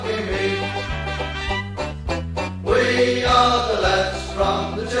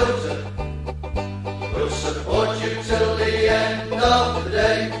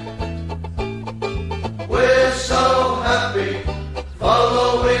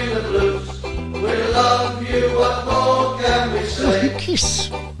in the blues. We love you, what more can we say?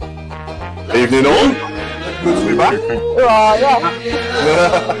 Kiss. Evening all. Good to be back.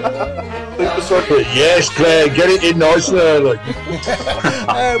 Yes, Claire, get it in nice and early.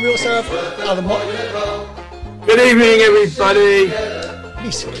 We also have Alan Mott. Good evening, everybody.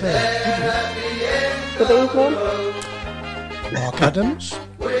 Miss Claire. Good evening. Mark Adams.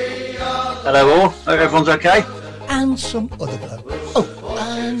 Hello all, hope everyone's okay. And some other bloke. Oh,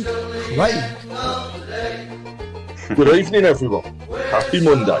 and Craig. Good evening, everyone. Happy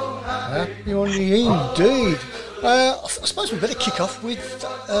Monday. Happy Monday indeed. I suppose we better kick off with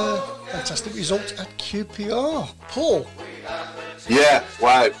fantastic results at QPR. Paul. Yeah,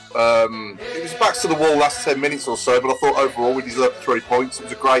 wow. It was back to the wall last 10 minutes or so, but I thought overall we deserved 3 points. It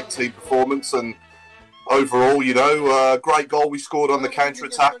was a great team performance, and overall, great goal we scored on the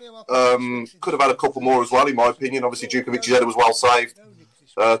counter-attack. Could have had a couple more as well, in my opinion. Obviously, Djukovic's header was well saved.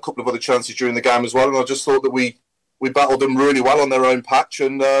 A couple of other chances during the game as well, and I just thought that we battled them really well on their own patch,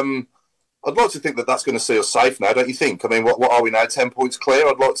 and I'd like to think that that's going to see us safe now, don't you think? I mean, what are we now, 10 points clear?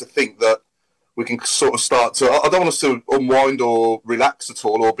 I'd like to think that we can sort of start to... I don't want us to unwind or relax at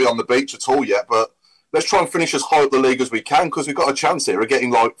all or be on the beach at all yet, but let's try and finish as high up the league as we can, because we've got a chance here of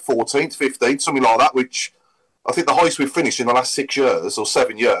getting like 14th, 15th, something like that, which I think the highest we've finished in the last 6 years or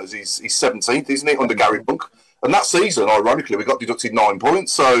 7 years is 17th, isn't it, under Gary Monk? And that season, ironically, we got deducted 9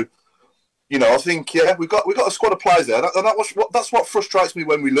 points, so... I think, we've got a squad of players there. And that's what frustrates me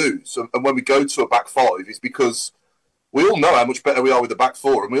when we lose and when we go to a back five, is because we all know how much better we are with the back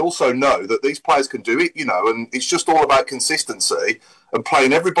four. And we also know that these players can do it, and it's just all about consistency and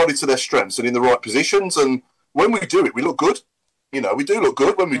playing everybody to their strengths and in the right positions. And when we do it, we look good. We do look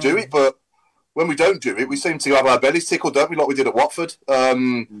good when we do it, but when we don't do it, we seem to have our bellies tickled, don't we, like we did at Watford. For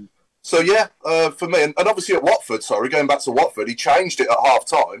me, and obviously at Watford, going back to Watford, he changed it at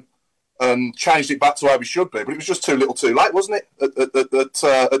half-time. And changed it back to where we should be. But it was just too little too late, wasn't it, at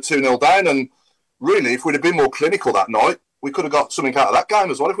 2-0 down? And really, if we'd have been more clinical that night, we could have got something out of that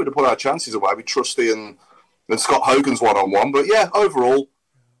game as well, if we'd have put our chances away with Trusty and Scott Hogan's one-on-one. But yeah, overall,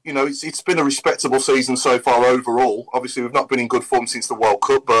 it's been a respectable season so far overall. Obviously, we've not been in good form since the World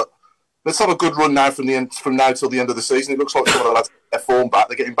Cup, but let's have a good run now from now till the end of the season. It looks like some of the lads get their form back.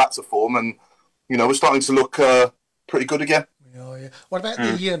 They're getting back to form, and, we're starting to look pretty good again. Yeah. What about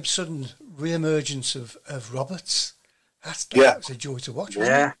the sudden re-emergence of Roberts? That was a joy to watch,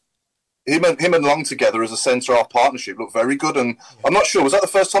 wasn't it? Him and Long together as a centre-half partnership looked very good, and I'm not sure, was that the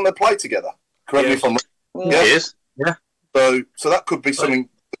first time they played together? Correct me if I'm wrong. Yeah, it is. Yeah. So that could be something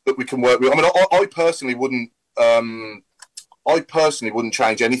that we can work with. I mean, I personally wouldn't.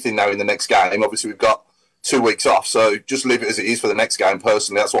 Change anything now in the next game. Obviously, we've got 2 weeks off, so just leave it as it is for the next game.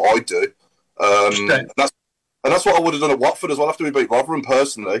 Personally, that's what I'd do. And that's what I would have done at Watford as well after we beat Rotherham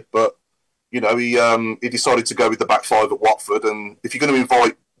personally. But, he decided to go with the back five at Watford. And if you're going to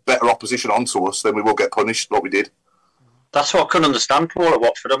invite better opposition onto us, then we will get punished like we did. That's what I couldn't understand, Paul, at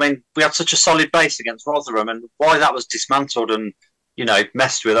Watford. I mean, we had such a solid base against Rotherham, and why that was dismantled and,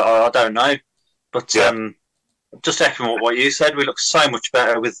 messed with, I don't know. But just echoing what you said, we look so much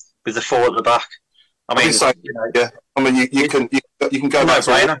better with the four at the back. I mean, I mean, you can go back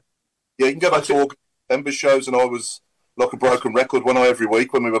to... Yeah, you can go back to August members shows, and I was like a broken record, when every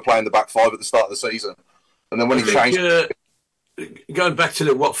week when we were playing the back five at the start of the season, and then when he changed. Going back to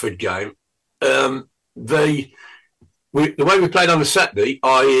the Watford game, the way we played on the Saturday,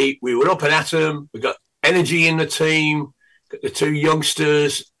 i.e., we were up and at them, we got energy in the team, got the 2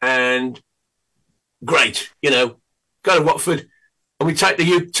 youngsters, and great, go to Watford, and we take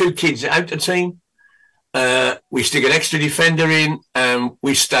the 2 kids out the team. We stick an extra defender in, and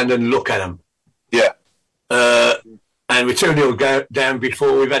we stand and look at them. Yeah. And we're 2-0 down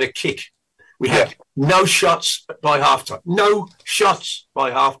before we've had a kick. We had no shots by half-time. No shots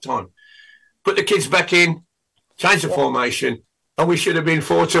by half-time. Put the kids back in, change the formation, and we should have been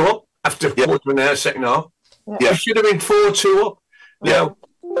 4-2 up after quarter of an hour, second half. Yeah. We should have been 4-2 up. Now,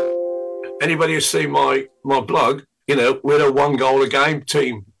 anybody who's seen my blog, we're a 1-goal-a-game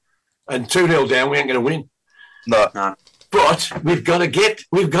team. And 2-0 down, we ain't going to win. No. But we've got to get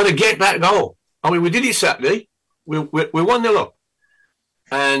that goal. I mean, we did it Saturday. We're 1-0 up.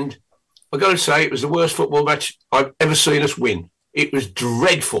 And I've got to say, it was the worst football match I've ever seen us win. It was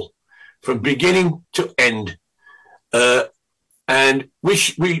dreadful from beginning to end. And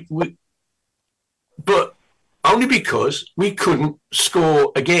but only because we couldn't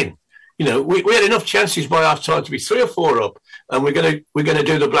score again. We had enough chances by half time to be 3 or 4 up, and we're gonna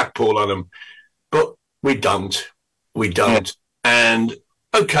do the Blackpool on them, but we don't. And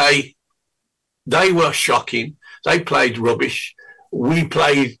okay, they were shocking. They played rubbish. we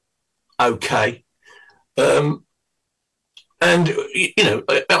played okay. And,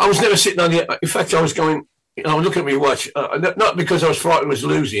 I was never sitting on the... In fact, I was going... I was looking at my watch, not because I was frightened I was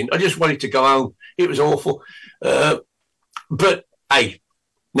losing. I just wanted to go home. It was awful. But, hey,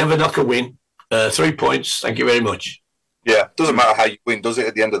 never knock a win. 3 points, thank you very much. Yeah, doesn't matter how you win, does it,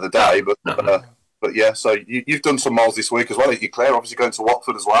 at the end of the day? But No. but yeah, so you've done some miles this week as well, haven't you, Claire? Obviously going to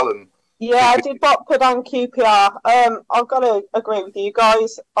Watford as well. And Yeah, I did Watford and QPR. I've got to agree with you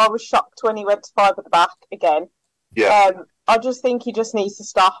guys. I was shocked when he went to 5 at the back again. Yeah. I just think he just needs to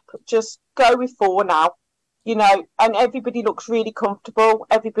stop. Just go with 4 now. And everybody looks really comfortable.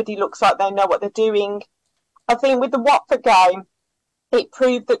 Everybody looks like they know what they're doing. I think with the Watford game, it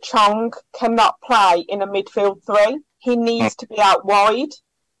proved that Chong cannot play in a midfield 3. He needs to be out wide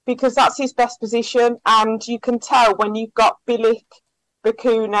because that's his best position. And you can tell when you've got Bilic,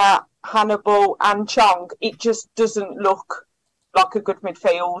 Bakuna, Hannibal and Chong, it just doesn't look like a good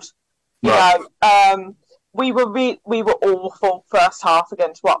midfield. We were awful first half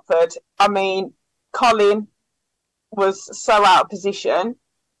against Watford. I mean, Colin was so out of position.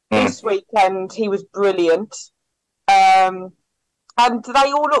 This weekend he was brilliant. And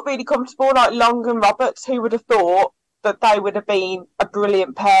they all look really comfortable, like Long and Roberts. Who would have thought that they would have been a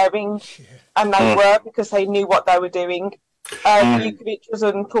brilliant pairing? And they were, because they knew what they were doing. Jukovic was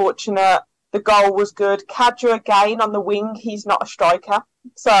unfortunate. The goal was good. Kadra again on the wing. He's not a striker,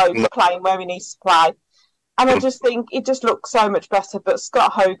 so he's playing where he needs to play. And I just think it just looks so much better. But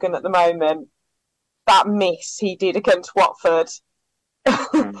Scott Hogan at the moment, that miss he did against Watford,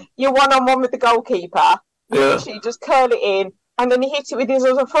 you're one-on-one with the goalkeeper. You literally just curl it in, and then he hit it with his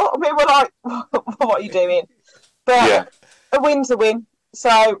other foot. And we were like, what are you doing? But a win's a win.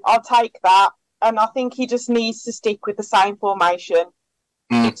 So I'll take that. And I think he just needs to stick with the same formation.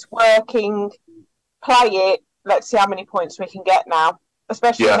 It's working. Play it. Let's see how many points we can get now.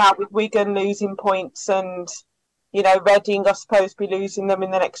 Especially now with Wigan losing points and, Reading, I suppose, be losing them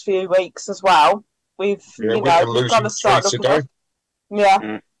in the next few weeks as well. We've got to start looking at.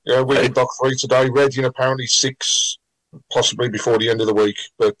 Yeah, Wigan got 3 today. Reading apparently 6, possibly before the end of the week.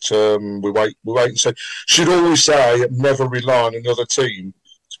 But we wait and see. Should always say never rely on another team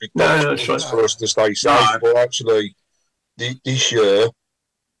to be for us to stay safe. But actually, this year,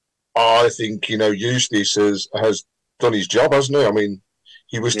 I think Eustace has done his job, hasn't he? I mean,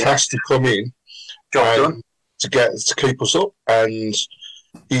 he was tasked to come in to keep us up, and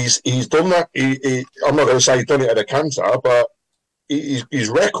he's done that. I'm not going to say he's done it at a canter, but his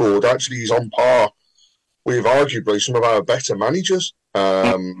record actually is on par with arguably some of our better managers.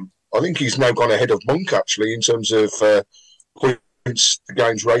 I think he's now gone ahead of Monk actually in terms of points to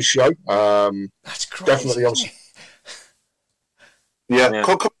games ratio. That's crazy. Definitely on. Yeah,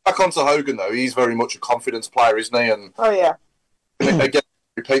 coming back onto Hogan though, he's very much a confidence player, isn't he? And again,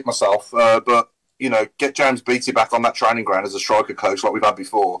 repeat myself, but get James Beattie back on that training ground as a striker coach like we've had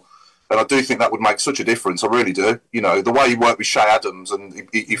before, and I do think that would make such a difference. I really do. The way he worked with Shea Adams and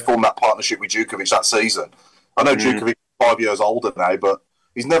he formed that partnership with Jukovic that season. I know Jukovic is 5 years older now, but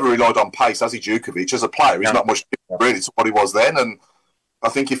he's never relied on pace, has he, Jukovic? As a player, he's not much different really to what he was then, and I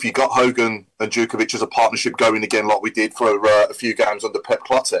think if you got Hogan and Jukovic as a partnership going again like we did for a few games under Pep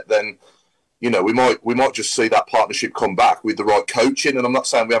Clotet, then we might just see that partnership come back with the right coaching. And I'm not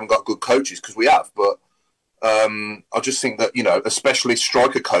saying we haven't got good coaches, because we have, but I just think that a specialist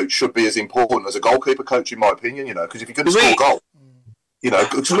striker coach should be as important as a goalkeeper coach, in my opinion. Because if you're going to score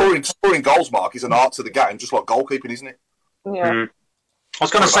goals, scoring goals, Mark, is an art to the game, just like goalkeeping, isn't it? Yeah. I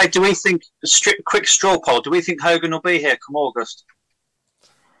was going to say, do we think quick straw poll? Do we think Hogan will be here come August?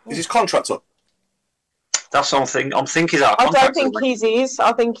 Is his contract up? That's something I'm thinking. I don't think his is.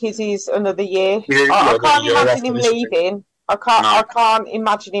 I think his is another year. I can't imagine him leaving. I can't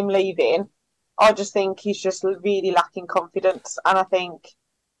imagine him leaving. I just think he's just really lacking confidence. And I think,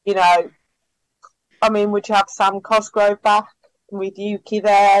 would you have Sam Cosgrove back with Yuki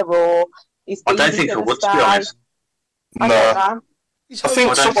there, or is I don't think it would, to be honest. I don't know. Is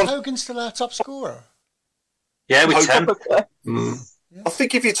Hogan still our top scorer? Yeah, with 10. I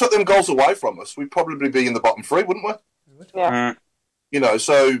think if you took them goals away from us, we'd probably be in the bottom 3, wouldn't we? Yeah.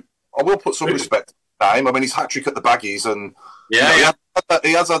 So I will put some respect on his name. I mean, he's hat-trick at the Baggies, and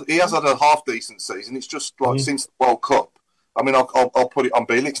he has had a half-decent season. It's just like since the World Cup. I mean, I'll put it on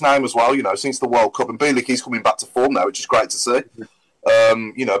Bielik's name as well, since the World Cup. And Bielik, he's coming back to form now, which is great to see.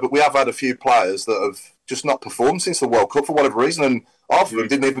 But we have had a few players that have just not performed since the World Cup for whatever reason, and half of them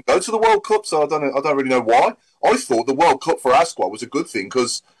didn't even go to the World Cup, so I don't really know why. I thought the World Cup for our squad was a good thing,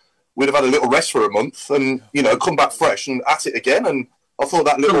 because we'd have had a little rest for a month and, come back fresh and at it again. And I thought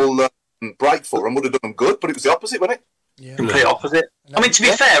that little break for them would have done them good, but it was the opposite, wasn't it? Complete opposite. I mean, to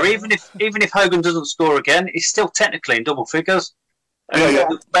be fair, even if Hogan doesn't score again, he's still technically in double figures. Where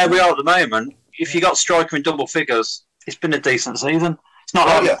we are at the moment, if you got striker in double figures, it's been a decent season. It's not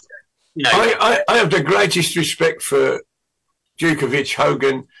like I have the greatest respect for Djukovic,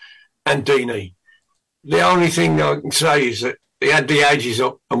 Hogan, and Deeney. The only thing I can say is that they had the ages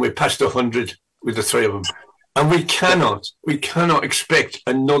up, and we're past 100 with the three of them, and we cannot expect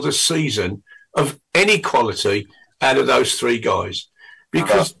another season of any quality out of those three guys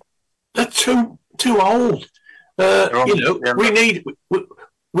because they're too old.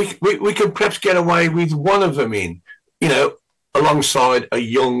 We could perhaps get away with one of them in, alongside a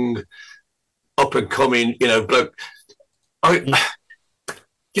young, up and coming, bloke.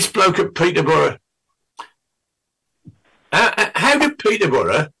 This bloke at Peterborough. How did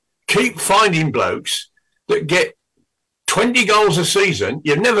Peterborough keep finding blokes that get 20 goals a season?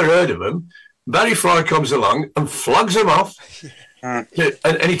 You've never heard of them. Barry Fry comes along and flogs them off. And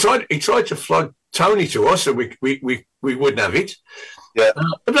he tried to flog Tony to us, and we wouldn't have it. Yeah.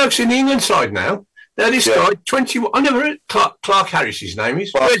 The bloke's in the England side now. Now this guy, 21. I never heard Clark Harris. His name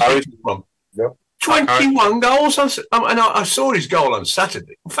is. Where's he from? Yeah. 21 goals and I saw his goal on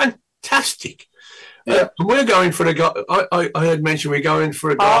Saturday. Fantastic. Yeah. And we're going for a guy. I heard mention we're going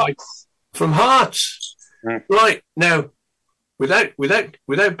for a guy from Hearts. Mm. Right now, without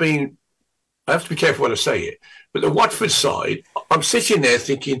being, I have to be careful when I say it. But the Watford side, I'm sitting there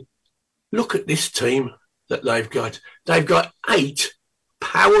thinking, look at this team that they've got. They've got 8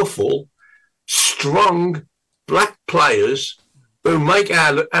 powerful, strong black players who make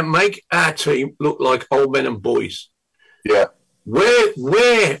our team look like old men and boys. Yeah. Where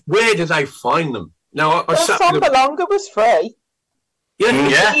do they find them? Now I sat with Belonga was free.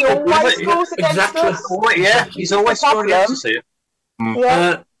 Yeah. He always scores against us. Yeah, he's always scoring against us here.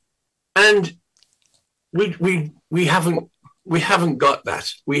 Yeah. And we haven't got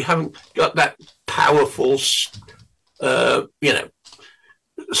that. We haven't got that powerful,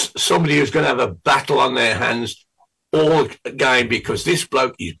 somebody who's going to have a battle on their hands all game because this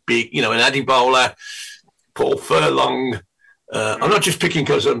bloke is big, an Adebola, Paul Furlong. I'm not just picking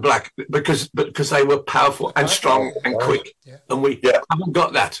because I'm black, because they were powerful and strong and quick, and we haven't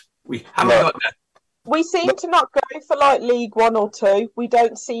got that. We haven't got that. We seem to not go for like League 1 or 2. We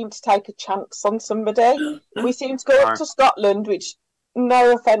don't seem to take a chance on somebody. We seem to go up to Scotland, which,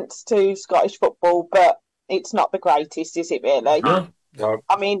 no offence to Scottish football, but it's not the greatest, is it really? No.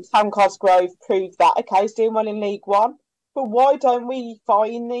 I mean, Sam Cosgrove proved that. Okay, he's doing well in League 1. But why don't we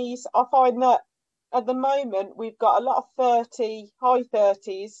find these? I find that at the moment we've got a lot of high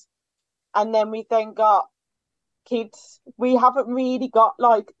 30s, and then we've got kids. We haven't really got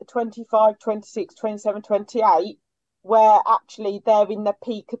like 25, 26, 27, 28, where actually they're in the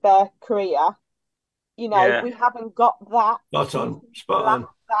peak of their career. We haven't got that. Spot on.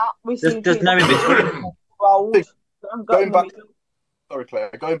 There's no in between. Sorry,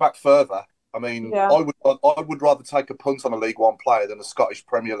 Claire. Going back further, I mean, I would rather take a punt on a League 1 player than a Scottish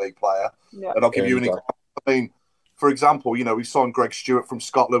Premier League player. Yeah. And I'll give you an example. I mean, for example, we've signed Greg Stewart from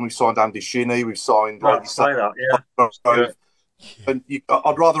Scotland, we've signed Andy Shinnie, we've signed... And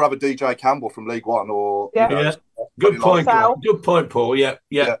I'd rather have a DJ Campbell from League 1 or... Yeah. Good point, Paul. Yeah.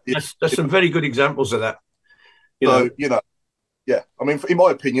 There's some very good examples of that. I mean, in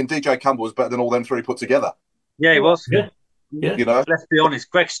my opinion, DJ Campbell was better than all them three put together. Yeah, he was. Yeah. Let's be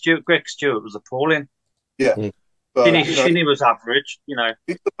honest, Greg Stewart was appalling. Yeah. Shinnie was average,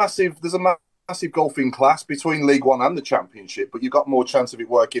 There's a massive golfing class between League 1 and the Championship, but you've got more chance of it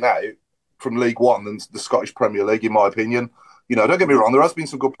working out from League 1 than the Scottish Premier League, in my opinion. Don't get me wrong, there has been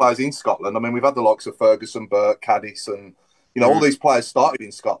some good players in Scotland. I mean, we've had the likes of Ferguson, Burke, Caddis, and, all these players started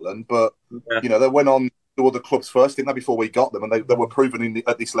in Scotland, but, they went on to other clubs first, didn't they, before we got them, and they were proven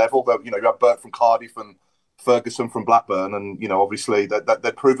at this level. You had Burke from Cardiff and Ferguson from Blackburn, and, obviously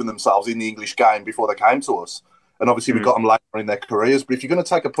they'd proven themselves in the English game before they came to us. And obviously we got them later in their careers. But if you're going to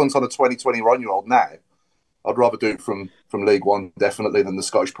take a punt on a 21-year-old now, I'd rather do it from League 1, definitely, than the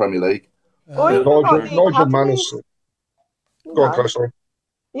Scottish Premier League. Nigel Manus. Go on, Chris.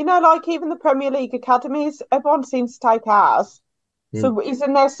 Like even the Premier League academies, everyone seems to take ours. So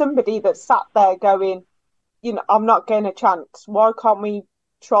isn't there somebody that sat there going, I'm not getting a chance. Why can't we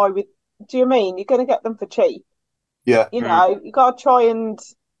try with... Do you mean you're going to get them for cheap? Yeah. You got to try and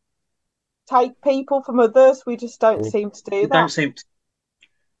take people from others. We just don't seem to do that. Don't seem to.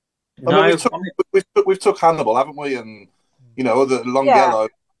 We've took Hannibal, haven't we? And other Yellow.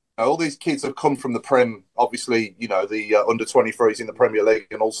 All these kids have come from the Prem. Obviously, the under 23s in the Premier League,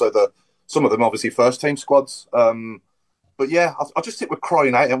 and also some of them obviously first team squads. But But yeah, I just think we're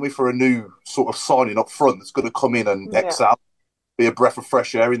crying out, aren't we, for a new sort of signing up front that's going to come in and excel, be a breath of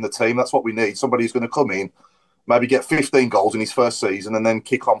fresh air in the team. That's what we need. Somebody who's going to come in, maybe get 15 goals in his first season and then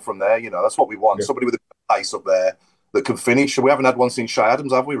kick on from there. You know, that's what we want. Yeah. Somebody with a pace up there that can finish. We haven't had one since Shea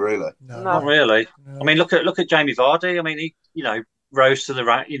Adams, have we, really? No. Not really. No. I mean, look at Jamie Vardy. I mean, he, rose to the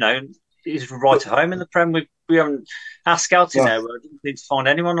rank, he's right at home in the Prem. We haven't, our scouting there, we didn't need to find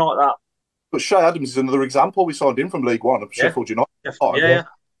anyone like that. But Shea Adams is another example. We signed him from League One of Sheffield United.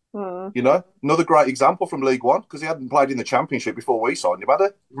 Yeah. Another great example from League One because he hadn't played in the Championship before we signed him, had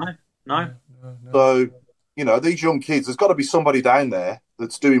he? No. So, these young kids, there's got to be somebody down there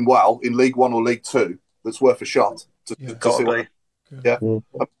that's doing well in League One or League Two that's worth a shot. To see what, we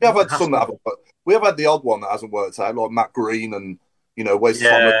have had some that haven't, but we have had the odd one that hasn't worked out, like Matt Green and Wes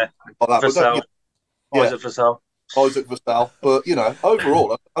Thomas, like that. Isaac Vassell. But,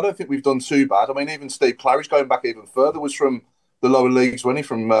 overall, I don't think we've done too bad. I mean, even Steve Claridge, going back even further, was from the lower leagues, wasn't he?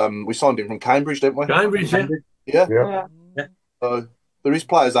 From we signed him from Cambridge, didn't we? Cambridge, yeah. So there is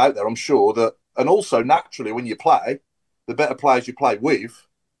players out there, I'm sure, that, and also naturally when you play, the better players you play with,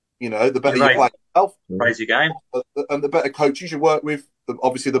 the better you play yourself. Raise your game. And the better coaches you work with,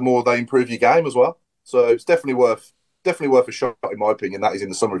 obviously the more they improve your game as well. So it's definitely worth a shot, in my opinion. That is in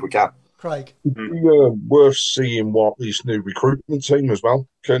the summer if we can. Craig, worth seeing what this new recruitment team as well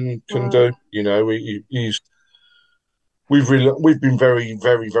can do. We've been very,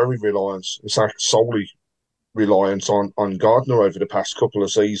 very, very reliant. It's like solely reliant on Gardner over the past couple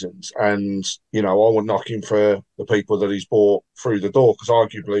of seasons, and I won't knock him for the people that he's brought through the door because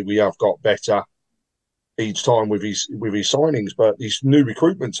arguably we have got better each time with his signings. But this new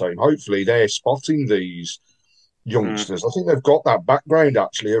recruitment team, hopefully, they're spotting these youngsters. I think they've got that background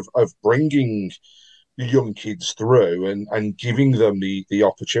actually of bringing the young kids through and giving them the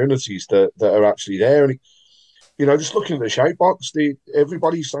opportunities that are actually there. And just looking at the shape box,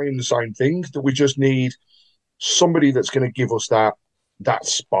 everybody's saying the same thing, that we just need somebody that's going to give us that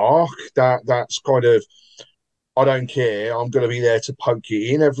spark, that's kind of, I don't care, I'm going to be there to poke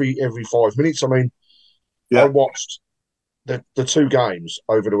it in every 5 minutes. I mean, I watched the two games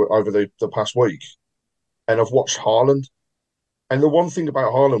over the past week. And I've watched Haaland. And the one thing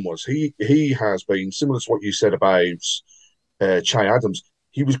about Haaland was he has been, similar to what you said about Che Adams,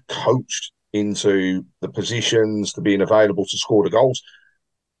 he was coached into the positions, to being available to score the goals.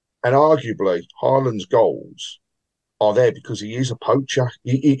 And arguably, Haaland's goals are there because he is a poacher.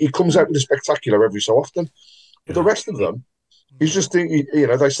 He comes out with a spectacular every so often. But the rest of them, he's just,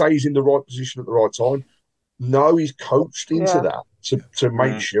 they say he's in the right position at the right time. No, he's coached into that to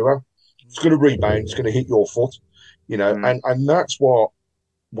make sure. It's going to rebound. It's going to hit your foot, and that's what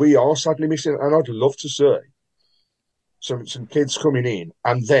we are sadly missing. And I'd love to see some kids coming in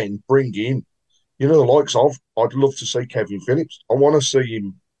and then bring in, the likes of. I'd love to see Kevin Phillips. I want to see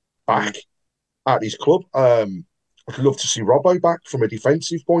him back at his club. I'd love to see Robbo back from a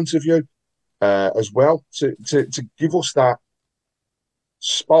defensive point of view as well to give us that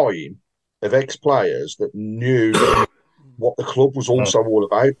spine of ex-players that knew what the club was also all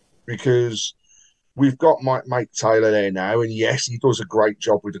about. Because we've got Mike Taylor there now, and yes, he does a great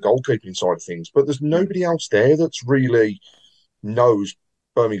job with the goalkeeping side of things, but there's nobody else there that's really knows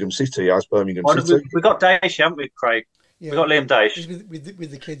Birmingham City as Birmingham City. We've got Daesh, haven't we, Craig? Yeah. We've got Liam Daesh.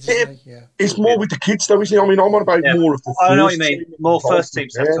 With the kids, isn't he? Yeah. It's more with the kids, though, isn't it? I mean, I'm on about more of the I know what you mean. More first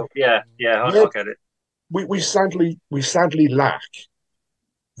team setup. Yeah, I get it. We sadly lack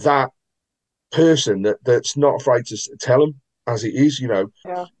that person that's not afraid to tell them as it is,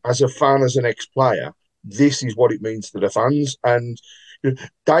 as a fan, as an ex-player, this is what it means to the fans. And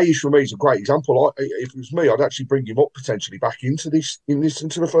Daesh, for me, is a great example. If it was me, I'd actually bring him up potentially back into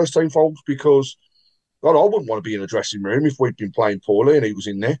the first team fold because, God, I wouldn't want to be in a dressing room if we'd been playing poorly and he was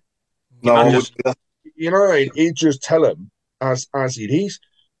in there. No, he'd just tell him as it is.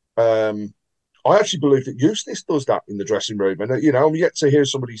 I actually believe that Eustace does that in the dressing room. And, I'm yet to hear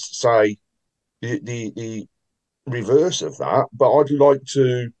somebody say the reverse of that, but I'd like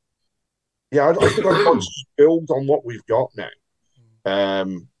to, I think I'd like to build on what we've got now.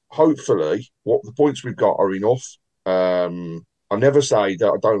 Hopefully, what the points we've got are enough. I never say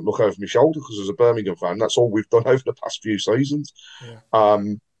that I don't look over my shoulder because as a Birmingham fan, that's all we've done over the past few seasons. Yeah.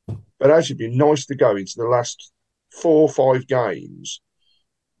 But actually, it'd be nice to go into the last 4 or 5 games,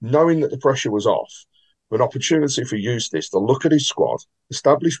 knowing that the pressure was off, an opportunity for Eustace to look at his squad,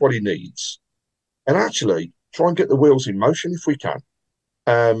 establish what he needs, and actually try and get the wheels in motion if we can.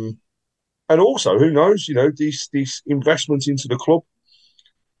 And also, who knows, this investment into the club,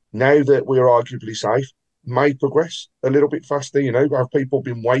 now that we're arguably safe, may progress a little bit faster. Have people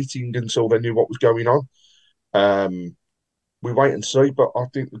been waiting until they knew what was going on? we wait and see. But I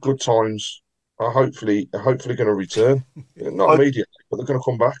think the good times are hopefully going to return. Not immediately, but they're going to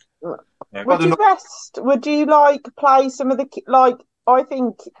come back. Would you rest? Would you like play some of the I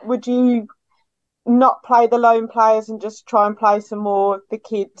think would you not play the lone players and just try and play some more of the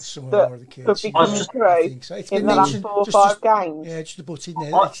kids that could be coming through in the last 4 or 5 games? Yeah, just to put in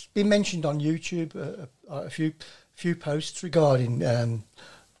there, it's been mentioned on YouTube a few posts regarding when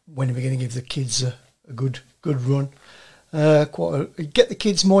we're going to give the kids a good run. Get the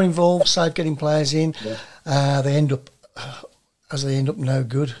kids more involved, save getting players in. Yeah. They end up no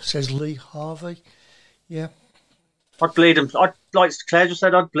good, says Lee Harvey. Yeah. I'd bleed them. Like Claire just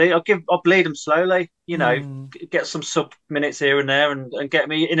said, I'd bleed them slowly. You know, get some sub minutes here and there, and get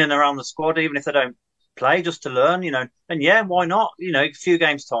me in and around the squad, even if they don't play, just to learn. You know, and yeah, why not? You know, a few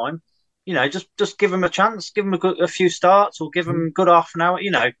games time. You know, just give them a chance, give them a few starts, or give them a good half an hour.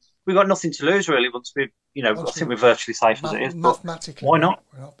 You know, we've got nothing to lose really. Once we, you know, I think we're virtually safe as it is. Mathematically, why not?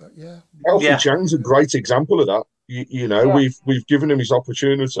 But yeah, Alfie Chang's a great example of that. You know, we've given him his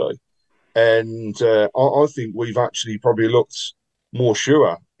opportunity. And I think we've actually probably looked more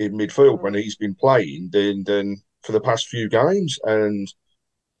sure in midfield when he's been playing than for the past few games. And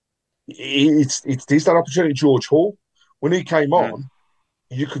it's that opportunity. George Hall, when he came on,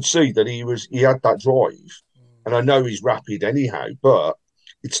 you could see that he had that drive. And I know he's rapid anyhow, but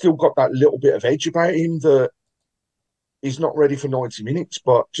it's still got that little bit of edge about him that he's not ready for 90 minutes.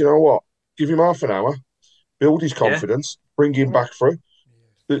 But do you know what? Give him half an hour, build his confidence, bring him back through.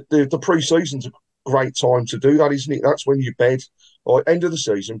 The pre-season's a great time to do that, isn't it? That's when you bed, or end of the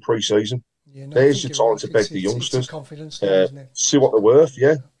season, pre-season. Yeah, there's your time to bed the youngsters. See what they're worth,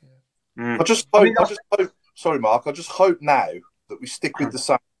 I just hope, sorry, Mark, I just hope now that we stick with the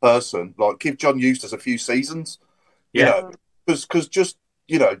same person, like give John Eustace a few seasons. You know, because just,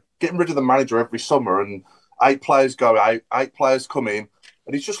 you know, getting rid of the manager every summer and 8 players go out, 8 players come in.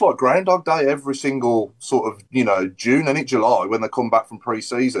 And it's just like Groundhog Day every single sort of, you know, June and July when they come back from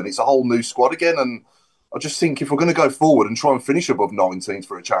pre-season. It's a whole new squad again. And I just think if we're going to go forward and try and finish above 19th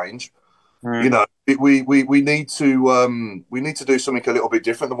for a change, you know, we need to do something a little bit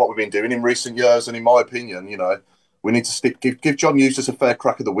different than what we've been doing in recent years. And in my opinion, you know, we need to give John Eustace a fair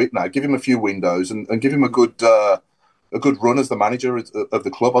crack of the whip now. Give him a few windows and give him a good run as the manager of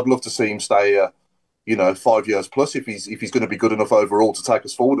the club. I'd love to see him stay. You know, 5 years plus if he's going to be good enough overall to take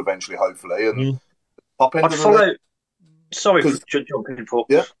us forward eventually, hopefully. And top end. Sorry for jumping in.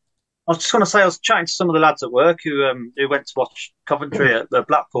 Yeah. I was just going to say I was chatting to some of the lads at work who went to watch Coventry at the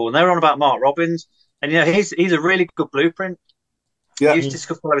Blackpool, and they were on about Mark Robbins, and yeah, he's a really good blueprint. Yeah, Eustace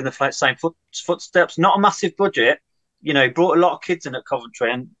could follow in the same footsteps. Not a massive budget. You know, he brought a lot of kids in at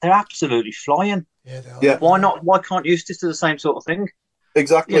Coventry, and they're absolutely flying. Yeah, they are. Yeah. Why not? Why can't Eustace do the same sort of thing?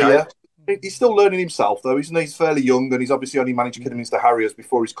 Exactly. You know? Yeah. He's still learning himself, though. He's fairly young, and he's obviously only managed Kidderminster Harriers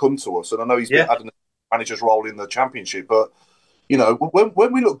before he's come to us. And I know he's had a manager's role in the Championship, but you know,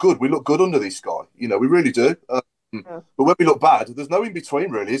 when we look good under this guy. You know, we really do. But when we look bad, there's no in between,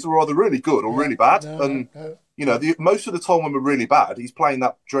 really. We're either really good or really bad. You know, most of the time when we're really bad, he's playing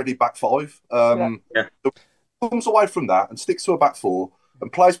that dreaded back 5. Comes away from that and sticks to a back 4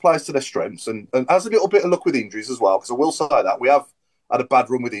 and plays players to their strengths and has a little bit of luck with injuries as well. Because I will say that we have had a bad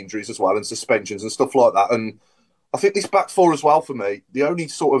run with injuries as well and suspensions and stuff like that. And I think this back 4 as well, for me, the only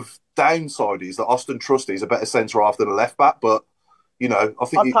sort of downside is that Austin Trusty is a better centre half than a left back. But, you know, I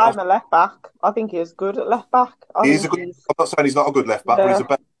think... I'd play him a left back. I think he's good at left back. I'm not saying he's not a good left back, but he's a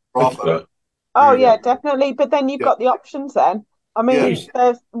better half. Oh, yeah, definitely. But then you've got the options then. I mean,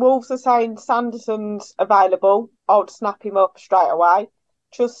 Wolves are saying Sanderson's available. I'd snap him up straight away.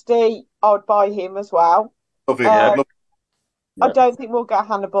 Trusty, I'd buy him as well. I don't think we'll get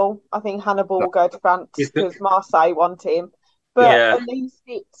Hannibal. I think Hannibal will go to France because Marseille want him. But at least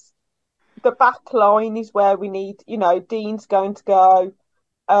it's the back line is where we need, you know, Dean's going to go.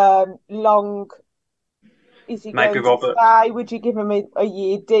 Long, is he maybe going to stay? Would you give him a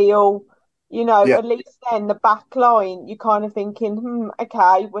year deal? You know, at least then the back line, you're kind of thinking,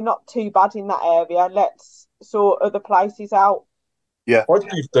 okay, we're not too bad in that area. Let's sort other places out. Yeah. I'd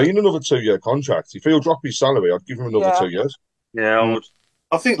give Dean another 2-year contract. If he'll drop his salary, I'd give him another 2 years. Yeah, I would.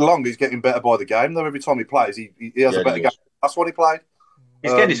 I think Long is getting better by the game, though. Every time he plays, he has a better game. That's what he played.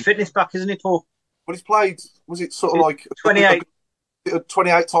 He's getting his fitness back, isn't he, Paul? But he's played, was it sort of like 28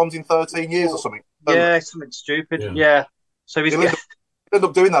 times in 13 years or something? Yeah, something stupid. Yeah. So he'll end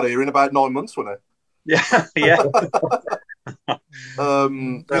up doing that here in about 9 months, won't he? Yeah. You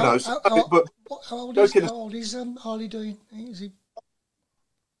know, how old is Harley doing? Is he?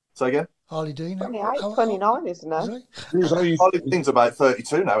 Say again? Harley Dean? 29, isn't he? Harley Dean's about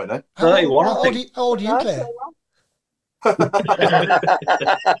 32 now, isn't he? 31, I think. How old are you, Claire?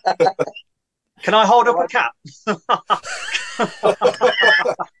 Can I hold up a cap?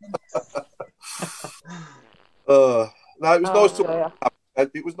 No, it was nice to.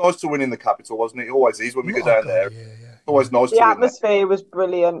 It was nice to win in the capital, wasn't it? It always is when we go down there. Yeah. It's always nice. The atmosphere was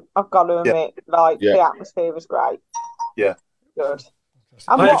brilliant. I've got to admit, the atmosphere was great. Yeah, good.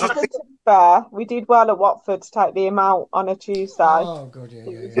 And Watford, to be fair, we did well at Watford to take them out on a Tuesday. Oh, good, yeah.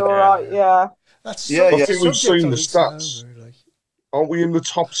 It's all right, yeah. That's I think we've seen the stats. Aren't we in the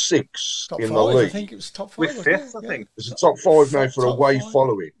top 6 top in 5, the league? I think it was top 5. We're 5th, I think. It's the top 5 now for away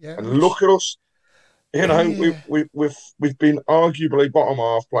following. Yeah, and look at us. You know, we've been arguably bottom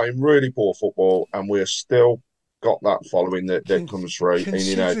half playing really poor football, and we're still got that following that comes through.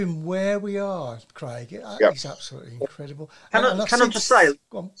 Considering where we are, Craig, it's absolutely incredible. Can I just say,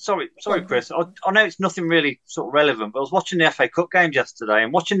 sorry, Chris, I know it's nothing really sort of relevant, but I was watching the FA Cup games yesterday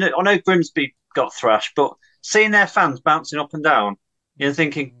and watching I know Grimsby got thrashed, but seeing their fans bouncing up and down,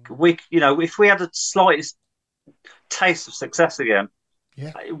 thinking if we had the slightest taste of success again,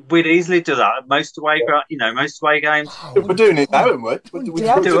 we'd easily do that at most away games. We're doing it now, aren't we?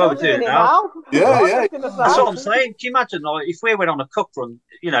 We're doing it now. Yeah. That's what I'm saying. Can you imagine, if we went on a cup run,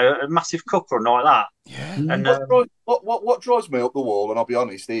 a massive cup run like that? Yeah. And what drives me up the wall, and I'll be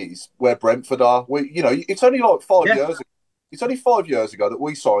honest, is where Brentford are. It's only like 5 years ago. It's only 5 years ago that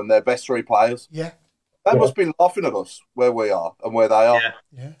we signed their best 3 players. Yeah. They must be laughing at us where we are and where they are.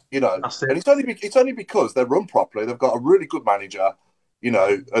 Yeah. And it's only because they're run properly. They've got a really good manager.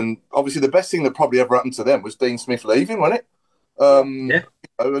 And obviously the best thing that probably ever happened to them was Dean Smith leaving, wasn't it?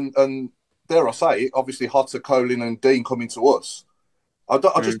 And dare I say it, obviously Hotter, Colin and Dean coming to us. I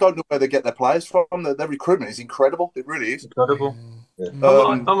just don't know where they get their players from. Their recruitment is incredible. It really is. Incredible.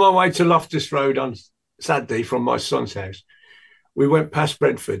 On my way to Loftus Road on Saturday from my son's house, we went past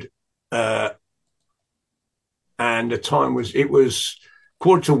Brentford, and the time was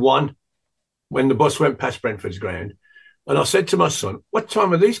 1:15 when the bus went past Brentford's ground. And I said to my son, what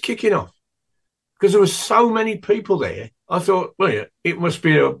time are these kicking off? Because there were so many people there. I thought, it must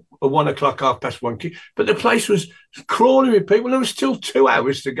be a 1 o'clock, 1:30 kick. But the place was crawling with people. There was still 2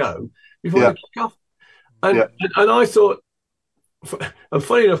 hours to go before the kick off. And I thought, and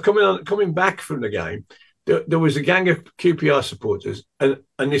funny enough, coming back from the game, there was a gang of QPR supporters and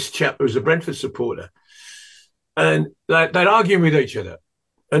this chap who was a Brentford supporter. And they'd arguing with each other.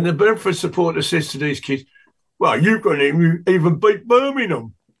 And the Brentford supporter says to these kids, well, you couldn't even beat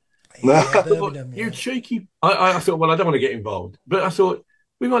Birmingham. You cheeky. I thought, well, I don't want to get involved. But I thought,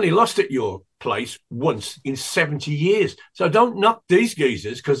 we've only lost at your place once in 70 years. So don't knock these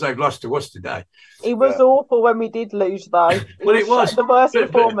geezers because they've lost to us today. It was awful when we did lose, though. It was. The worst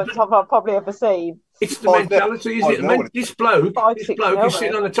performance I've probably ever seen. It's the mentality, isn't it? This bloke is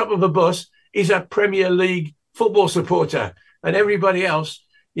sitting on the top of a bus. He's a Premier League football supporter. And everybody else,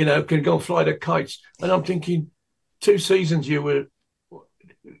 can go and fly the kites. And I'm thinking, 2 seasons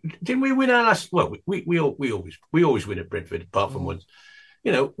didn't we win our last? Well, we always win at Brentford, apart from once.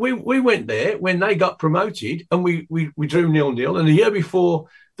 We went there when they got promoted, and we drew 0-0. And the year before,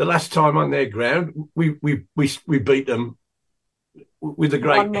 the last time on their ground, we beat them with a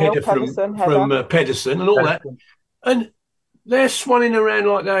great header from Pedersen and all that. And they're swanning around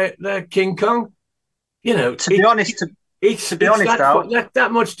like they're King Kong. To be honest, that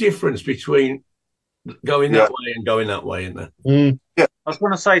much difference between going that way and going that way, isn't there? I was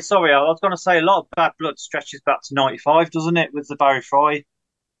going to say, a lot of bad blood stretches back to 95, doesn't it, with the Barry Fry?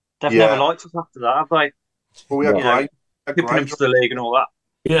 They've never liked us after that, have they? Well, we had Granger to the league and all that.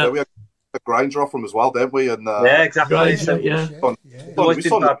 Yeah, we had a Granger off them as well, didn't we? And exactly. Granger, We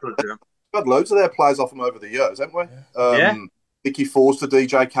had loads of their players off them over the years, haven't we? Nicky Forster,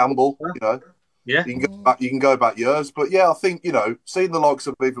 DJ Campbell, Yeah. You can go back years. But I think, seeing the likes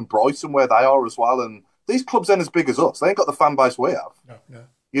of even Brighton where they are as well, and these clubs ain't as big as us. They ain't got the fan base we have.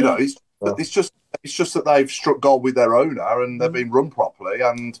 No. It's just that they've struck gold with their owner and they've been run properly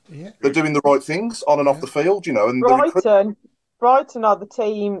and they're doing the right things on and off the field, and Brighton are the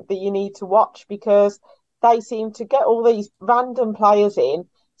team that you need to watch because they seem to get all these random players in,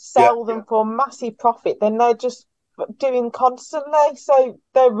 sell them for massive profit, then they're just doing constantly, so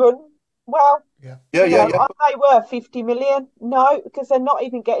they're run well. Are they worth 50 million? No, because they're not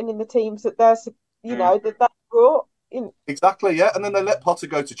even getting in the teams that they're, that they brought in. Exactly, yeah. And then they let Potter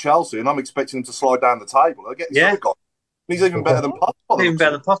go to Chelsea, and I'm expecting him to slide down the table. They're getting other guy. He's even better than Potter. Even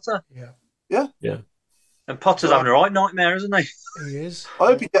better than Potter. Yeah. And Potter's having a right nightmare, isn't he? He is.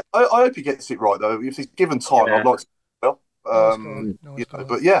 I hope he gets it right though. If he's given time, I'd like to. But I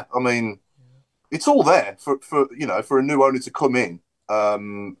mean, it's all there for for a new owner to come in.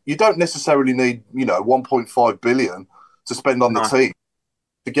 You don't necessarily need 1.5 billion to spend on the team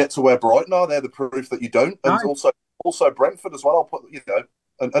to get to where Brighton are. They're the proof that you don't. And also Brentford as well. I'll put,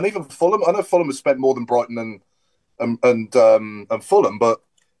 and even Fulham. I know Fulham has spent more than Brighton and Fulham, but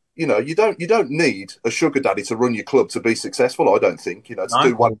you don't need a sugar daddy to run your club to be successful. I don't think to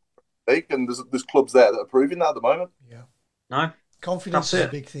do one league, and there's clubs there that are proving that at the moment. Yeah, no confidence is a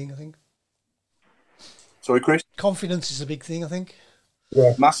big thing, I think. Sorry, Chris. Confidence is a big thing, I think.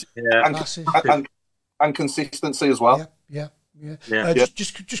 Yeah, massive, massive, and consistency as well. Yeah.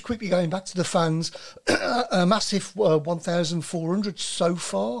 Just quickly going back to the fans, a massive 1,400 so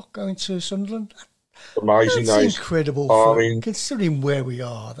far going to Sunderland. Amazing, that's incredible. Considering where we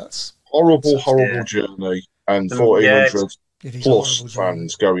are, that's horrible journey, and 1,400 plus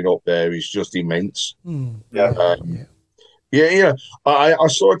fans going up there is just immense. I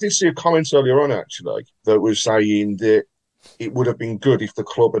did see a comment earlier on actually that was saying that it would have been good if the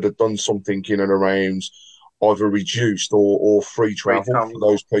club had done something in and around either reduced or free travel for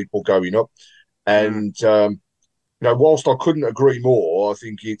those people going up. And whilst I couldn't agree more, I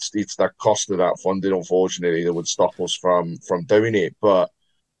think it's that cost of that funding, unfortunately, that would stop us from doing it. But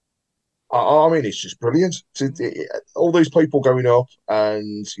I mean, it's just brilliant. All these people going up,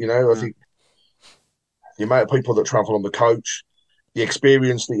 and I think the amount of people that travel on the coach, the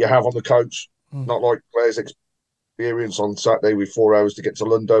experience that you have on the coach, not like players' experience on Saturday with 4 hours to get to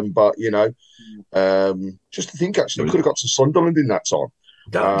London, but just to think actually, we could have got to Sunderland in that time.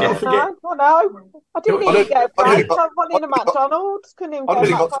 Don't forget. No. I didn't even get a break. I went in a McDonald's. Couldn't even get a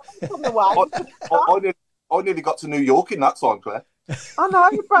McDonald's on the way. I nearly got to New York in that time, Claire. I know,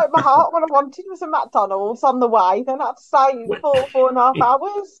 it broke my heart. What I wanted was a McDonald's on the way. Then I had to stay 4.5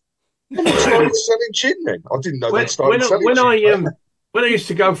 hours. Selling gin then? I didn't know they'd started selling gin. When I used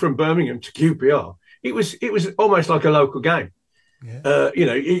to go from Birmingham to QPR, it was almost like a local game. Yeah.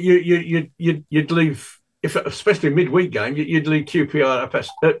 You'd leave, especially a midweek game, you'd leave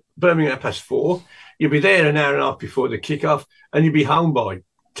QPR Birmingham at 4:30. You'd be there an hour and a half before the kickoff, and you'd be home by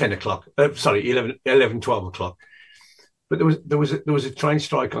 10 o'clock. 11, 12 o'clock. But there was a train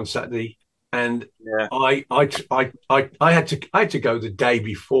strike on Saturday, and I had to go the day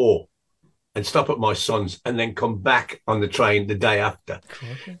before and stop at my son's and then come back on the train the day after.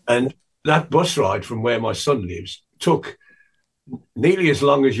 Okay. And that bus ride from where my son lives took nearly as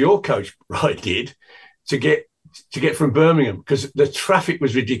long as your coach ride did to get from Birmingham, because the traffic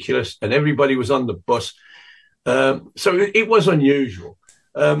was ridiculous and everybody was on the bus. So it was unusual.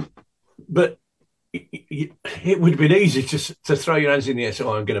 But it would have been easy to throw your hands in the air. So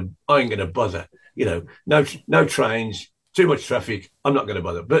I ain't going to bother. No trains, too much traffic. I'm not going to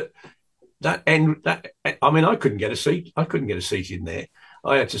bother. But I couldn't get a seat. I couldn't get a seat in there.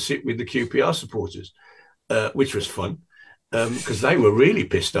 I had to sit with the QPR supporters, which was fun because they were really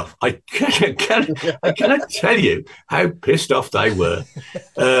pissed off. I cannot tell you how pissed off they were.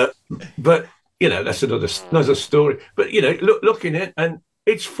 But that's another story. But looking at, and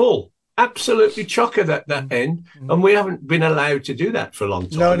it's full. Absolutely chocker that end, and we haven't been allowed to do that for a long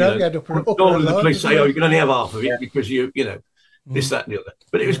time. No, normally the police say, you can only have half of it because this, that, and the other.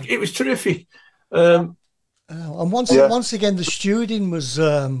 But it was terrific. And once again, the stewarding was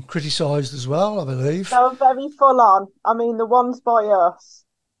criticised as well, I believe. They were very full on. I mean, the ones by us,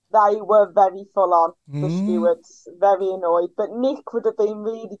 they were very full on. The stewards, very annoyed. But Nick would have been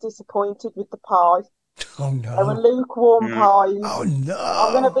really disappointed with the pie. Oh no! They were lukewarm pies. Oh no!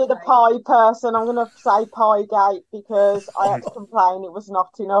 I'm going to be the pie person. I'm going to say pie gate because I had to complain it was not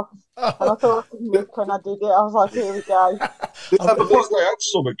enough. And I thought of Nick when I did it. I was like, here we go. They had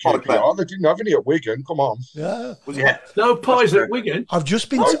some at QPR. They didn't have any at Wigan. Come on. Yeah. No pies at Wigan. And they're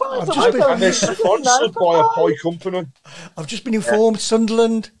sponsored by a pie company. I've just been informed.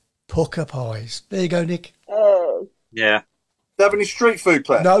 Sunderland Pucker pies. There you go, Nick. Yeah. Do they have any street food,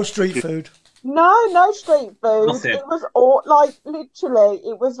 Claire? No street food. No street food. Nothing. It was all literally.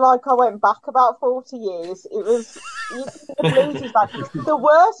 It was like I went back about 40 years. It was the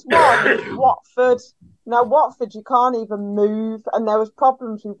worst one was Watford. Now Watford, you can't even move, and there was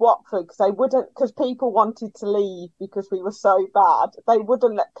problems with Watford because people wanted to leave because we were so bad. They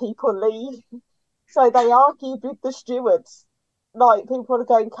wouldn't let people leave, so they argued with the stewards. Like people were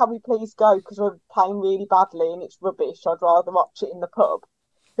going, "Can we please go? Because we're playing really badly and it's rubbish. I'd rather watch it in the pub."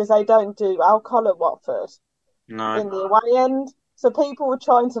 Because they don't do alcohol at Watford in the away end. So people were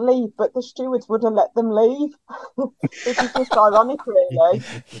trying to leave, but the stewards wouldn't let them leave. Which is just ironic, really.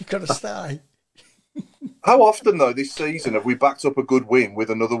 You've got to stay. How often, though, this season have we backed up a good win with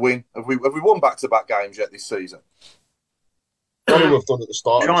another win? Have we won back-to-back games yet this season? What have we done at the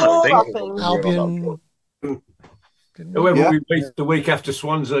start? Albion. Whoever we beat the week after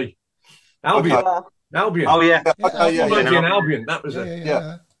Swansea. Albion. Okay. Albion. Oh yeah, Albion. Albion. That was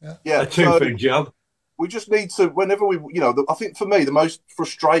Yeah. a two-food job. We just need to, whenever we, I think for me, the most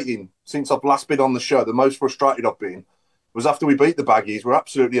frustrating, since I've last been on the show, the most frustrated I've been was after we beat the Baggies. We're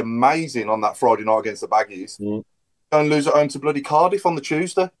absolutely amazing on that Friday night against the Baggies. Go and lose at home to bloody Cardiff on the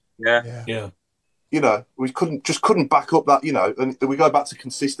Tuesday. Yeah. We couldn't back up that, and we go back to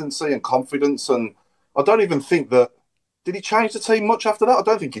consistency and confidence. And I don't even think that, did he change the team much after that? I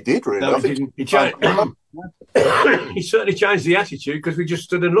don't think he did, really. No, I think he changed. He certainly changed the attitude because we just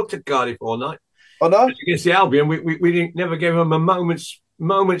stood and looked at Cardiff all night. I know. Against the Albion, we didn't never gave them a moments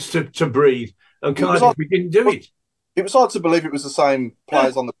to breathe. And Cardiff, we didn't do it. It was hard to believe it was the same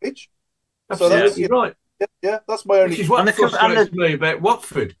players on the pitch. Absolutely right. Yeah, that's my only. Which is what frustrates me about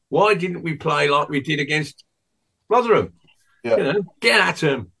Watford. Why didn't we play like we did against Rotherham? Yeah. Get at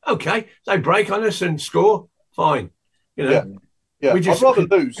them. Okay, they break on us and score. Fine. Yeah. We just, I'd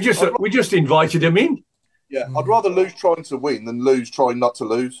rather lose. We just invited them in. Yeah, I'd rather lose trying to win than lose trying not to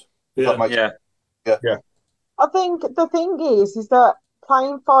lose. Yeah. That makes sense. I think the thing is that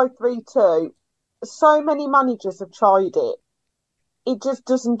playing 5-3-2, so many managers have tried it. It just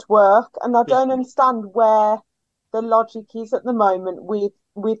doesn't work, and I don't understand where the logic is at the moment with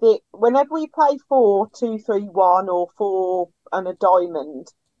it. Whenever we play 4-2-3-1 or 4 and a diamond,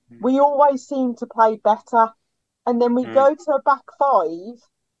 we always seem to play better, and then we go to a back 5,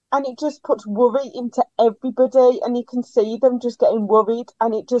 and it just puts worry into everybody, and you can see them just getting worried,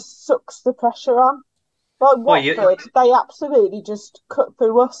 and it just sucks the pressure on. Like Watford, they absolutely just cut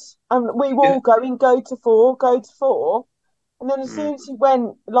through us, and we were all going go to 4. And then as soon as he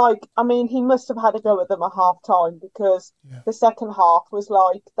went, he must have had a go at them at half time because the second half was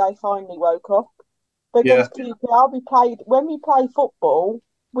like they finally woke up. But against QPR, when we play football,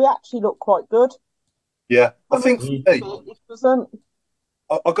 we actually look quite good. Yeah, I think it wasn't.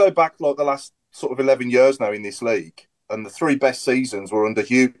 I'll go back like the last sort of 11 years now in this league, and the 3 best seasons were under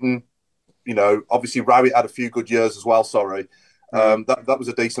Houghton. Obviously Rowett had a few good years as well. That was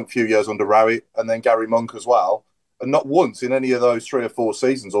a decent few years under Rowett, and then Gary Monk as well. And not once in any of those 3 or 4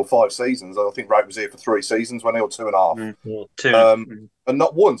 seasons or 5 seasons, I think Rowett was here for 3 seasons, when he was 2.5. 2. And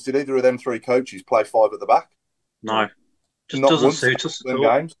not once did either of them 3 coaches play 5 at the back. No, just doesn't suit us at all.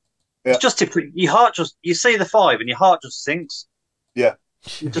 Games. Yeah. It's just your heart you see the 5 and your heart just sinks. Yeah,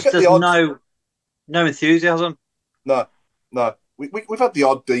 there's no enthusiasm. No. We've had the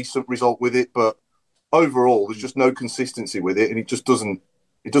odd decent result with it, but overall, there's just no consistency with it, and it just doesn't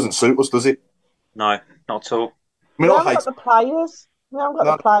suit us, does it? No, not at all. We haven't got the players. We haven't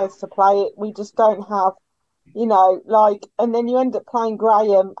got the players to play it. We just don't have, and then you end up playing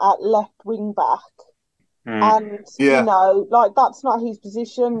Graham at left wing back, and that's not his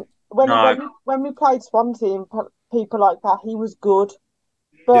position. When we played Swansea and people like that, he was good,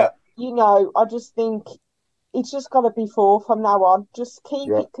 but I just think it's just got to be 4 from now on. Just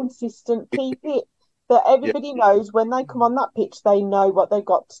keep it consistent. Keep it that everybody knows when they come on that pitch, they know what they've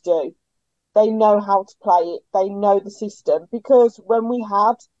got to do. They know how to play it. They know the system. Because when we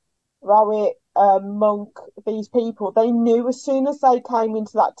had Rowett, Monk, these people, they knew as soon as they came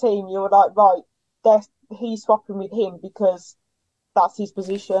into that team, you were like, right, he's swapping with him because that's his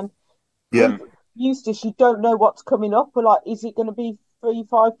position. Yeah. Eustace, you don't know what's coming up. We're like, is it going to be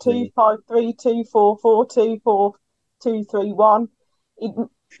 3-5-2, 5-3-2, 4-4-2, 4-2-3-1? It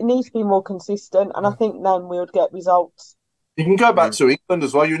needs to be more consistent, and I think then we would get results. You can go back to England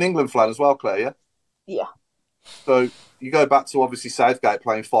as well. You're an England fan as well, Claire, yeah? Yeah. So you go back to, obviously, Southgate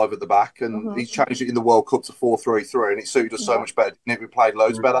playing 5 at the back, and he's changed it in the World Cup to 4-3-3, and it suited us so much better. We played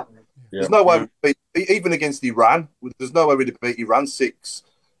loads better. Yeah. There's no way, even against Iran, there's no way we'd have beat Iran 6,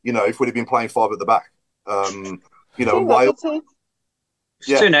 if we'd have been playing 5 at the back. Wales.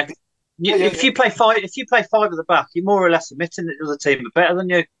 Yeah. If you play 5 at the back, you're more or less admitting that the other team are better than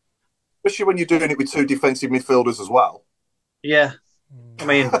you. Especially when you're doing it with 2 defensive midfielders as well. Yeah. I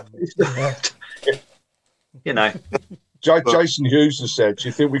mean, Jason Hughes has said, do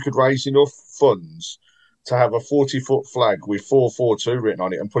you think we could raise enough funds to have a 40-foot flag with 442 written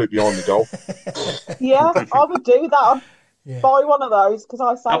on it and put it behind the goal? Yeah, I would do that. I'd buy one of those because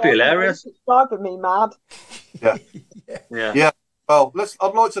I say that'd be hilarious. It's driving me mad. Yeah. Well,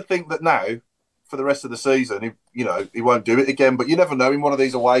 I'd like to think that now, for the rest of the season, he won't do it again. But you never know. In one of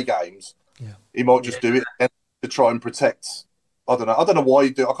these away games, he might just do it again to try and protect. I don't know why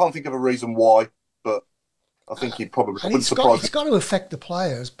he'd do it. I can't think of a reason why, but I think he probably wouldn't surprise. It's got to affect the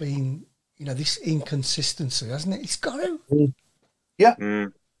players being, this inconsistency, hasn't it? It's got to. Yeah.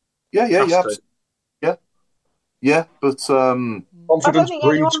 Yeah. Yeah, but I don't Confidence think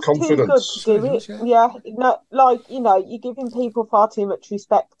breeds anyone's confidence. too good to do it. Yeah, no, like, you're giving people far too much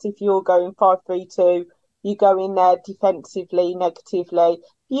respect if you're going 5-3-2. You go in there defensively, negatively.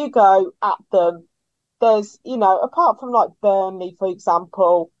 You go at them. There's, apart from like Burnley, for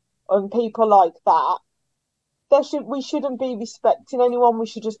example, and people like that, we shouldn't be respecting anyone. We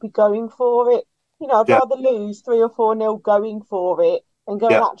should just be going for it. I'd rather lose 3 or 4-0 going for it and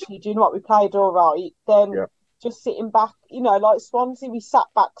going, actually, do you know what, we played all right, than just sitting back. Like Swansea, we sat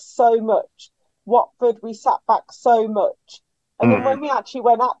back so much. Watford, we sat back so much. And then when we actually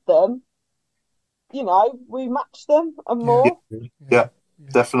went at them, we matched them and more. Yeah,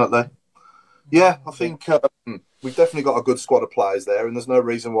 definitely. Yeah, I think we've definitely got a good squad of players there, and there's no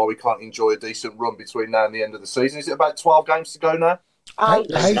reason why we can't enjoy a decent run between now and the end of the season. Is it about 12 games to go now? 8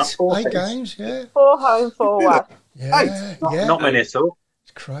 games, yeah. 4 home, 4 away. Yeah, Not many at all.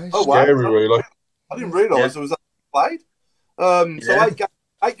 It's crazy. Oh, wow. Scary, really. I didn't realise there was that played. So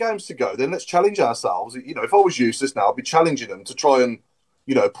 8 games to go. Then let's challenge ourselves. If I was useless now, I'd be challenging them to try and,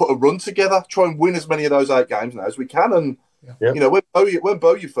 put a run together, try and win as many of those 8 games now as we can. And when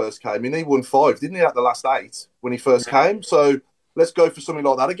Bowyer first came in, he won 5, didn't he, at the last 8 when he first came? So let's go for something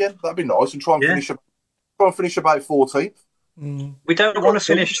like that again. That'd be nice, and try and finish about 14th. We don't want to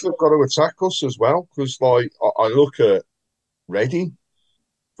finish. They've got to attack us as well, because like I look at Reading,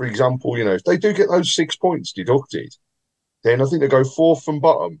 for example. If they do get those 6 points deducted, then I think they go 4th from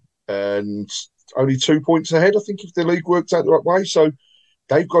bottom and only 2 points ahead. I think if the league worked out the right way, so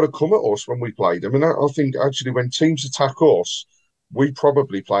they've got to come at us when we play them. And I think actually when teams attack us, we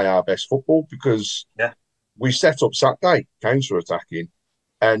probably play our best football, because we set up Saturday counter-attacking,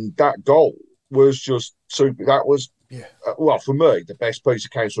 and that goal was just super. That was for me, the best piece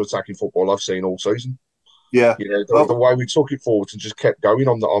of counter-attacking football I've seen all season. Yeah, the way we took it forward and just kept going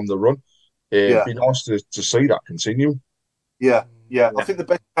on the run. It'd be nice to see that continue. Yeah. I think the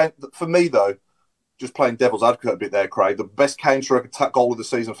best for me though, just playing devil's advocate a bit there, Craig. The best counter-attack goal of the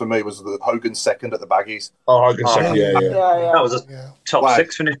season for me was the Hogan's second at the Baggies. Oh, Hogan's second, yeah. That was a top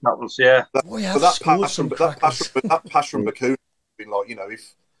 6 finish. That was, That pass from Bakuna, been like,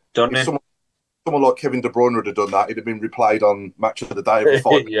 if someone like Kevin De Bruyne would have done that, it'd have been replayed on Match of the Day every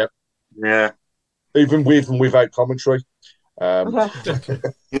 5 minutes. Yeah. Even without commentary. Yeah. Do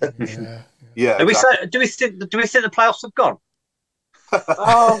we think the playoffs have gone?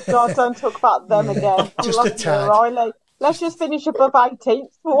 Oh God! Don't talk about them again. Just a tad. Riley. Let's just finish above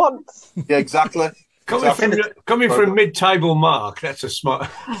 18th for once. Yeah, exactly. Coming from mid-table Mark, that's a smart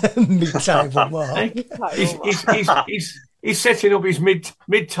mid-table Mark. He's setting up his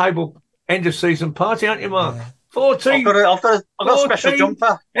mid-table end of season party, aren't you, Mark? 14. I've got a special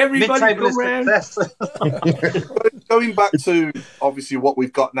jumper. Everybody come round. Going back to obviously what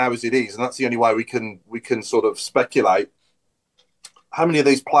we've got now as it is, and that's the only way we can sort of speculate. How many of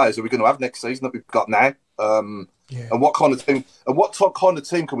these players are we going to have next season that we've got now? And what kind of team? And what kind of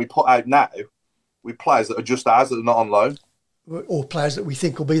team can we put out now with players that are just ours, that are not on loan, or players that we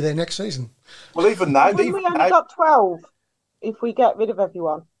think will be there next season? Well, even now, we only got 12. If we get rid of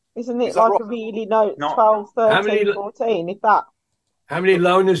everyone, isn't it like a really 12, 13, 14? If that. How many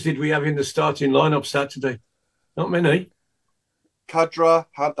loaners did we have in the starting lineup Saturday? Not many. Kadra,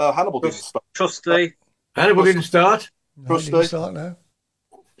 Hannibal didn't start. Trusty. Hannibal didn't start. No, he didn't start now.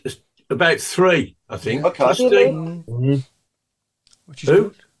 About 3, I think. Okay. Which is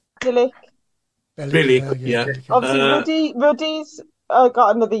good. Billy, yeah. Obviously, Ruddy's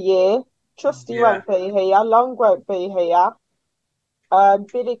got another year. Trusty won't be here. Long won't be here.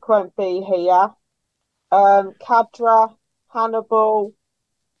 Billick won't be here. Kadra, Hannibal.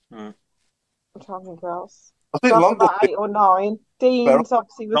 I'm trying to think who else. I think Long Long will about 8 or 9. Dean's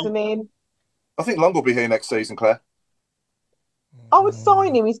obviously wasn't in. I think Long will be here next season, Claire. I would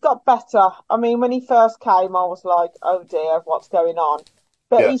sign him. He's got better. I mean, when he first came, I was like, oh dear, what's going on?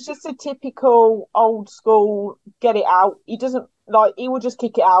 But he's just a typical old school, get it out. He doesn't, he will just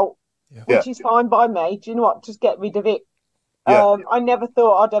kick it out, which is fine by me. Do you know what? Just get rid of it. I never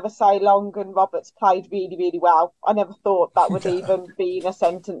thought I'd ever say Long and Roberts played really, really well. I never thought that would even be in a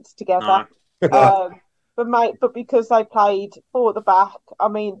sentence together. But because they played for the back, I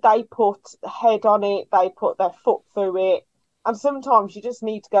mean, they put head on it, they put their foot through it. And sometimes you just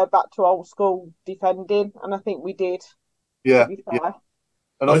need to go back to old school defending, and I think we did. Yeah.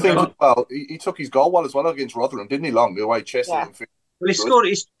 And I think, he took his goal well as well against Rotherham, didn't he, Long? The way Chelsea. Well, he scored.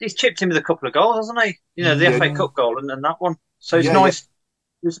 He's chipped in with a couple of goals, hasn't he? The FA Cup goal and that one. So it's nice.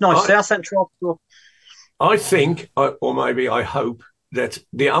 It's nice. Our central. I think, or maybe I hope, that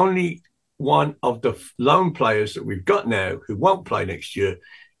the only one of the loan players that we've got now who won't play next year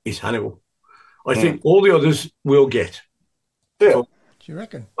is Hannibal. I think all the others will get. Yeah. Do you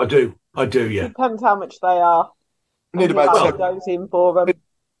reckon? I do, yeah. Depends how much they are. We need and the about amount that goes in for them.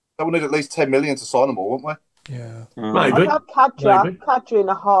 we need at least 10 million to sign them all, won't we? Yeah. Maybe. I'd have Kadra in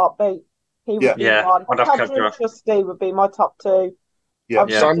a heartbeat. He would be one. I'd have Kadra Kadra. and Trustee would be my top two. Yeah.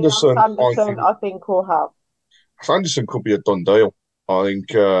 Sanderson, I think will have. Sanderson could be a done deal. I think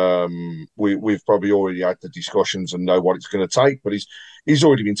we've probably already had the discussions and know what it's going to take, but he's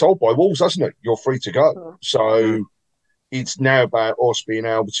already been told by Wolves, hasn't he? You're free to go. So it's now about us being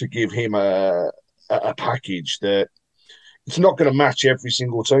able to give him a package that it's not going to match every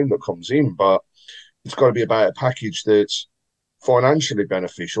single team that comes in, but it's got to be about a package that's financially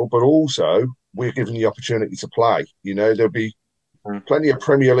beneficial, but also we're given the opportunity to play. You know, there'll be plenty of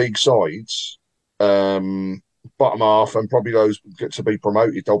Premier League sides, bottom half, and probably those get to be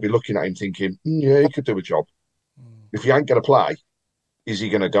promoted. They'll be looking at him thinking, yeah, he could do a job. If he ain't going to play, is he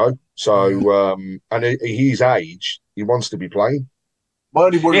going to go? So, and his age, he wants to be playing. My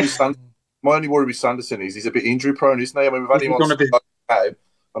only worry with Sanderson is he's a bit injury prone, isn't he? I mean, we've had him on game,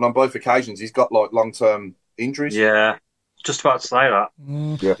 and on both occasions he's got like long term injuries. Yeah, just about to say that.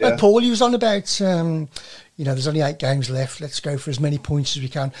 And Paul, he was on about, there's only 8 games left. Let's go for as many points as we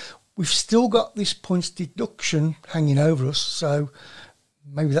can. We've still got this points deduction hanging over us, so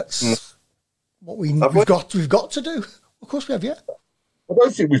maybe that's what we've got to do. Of course we have, yeah. I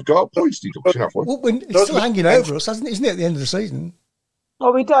don't think we've got points deduction, have we? Well, it's still hanging over us, isn't it, at the end of the season?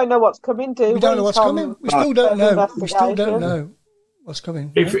 Well, we don't know what's coming, do we? We don't know what's coming. We still don't know. We still don't know what's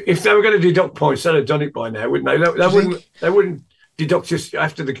coming. If they were going to deduct points, they'd have done it by now, wouldn't they? They wouldn't deduct just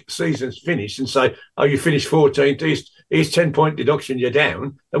after the season's finished and say, "Oh, you finished 14th. Here's 10-point deduction. You're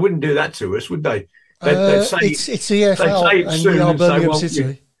down." They wouldn't do that to us, would they? They'd say it's the EFL, and we are Birmingham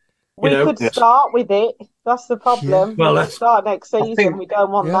City. We could start with it. That's the problem. Yeah. Well, we could start next season. We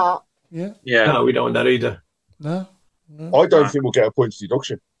don't want that. Yeah. No, we don't want that either. No. I don't think we'll get a points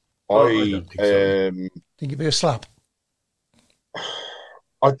deduction. I don't think so. Think it'd be a slap.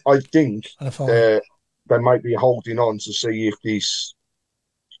 I think And a fine. they might be holding on to see if this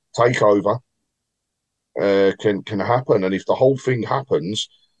takeover can happen, and if the whole thing happens,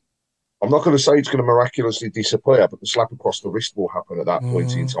 I'm not going to say it's going to miraculously disappear, but the slap across the wrist will happen at that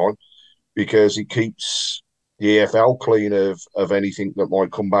point in time, because it keeps the EFL clean of anything that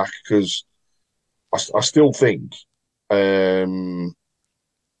might come back. Because I still think any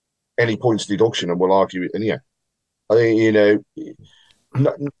points deduction, and we'll argue it, and I think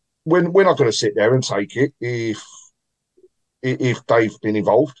we're not going to sit there and take it if they've been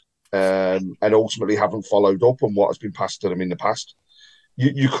involved and ultimately haven't followed up on what has been passed to them in the past.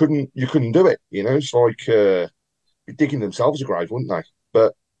 You couldn't do it. It's like digging themselves a grave, wouldn't they?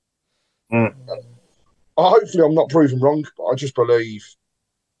 But hopefully I'm not proven wrong. But I just believe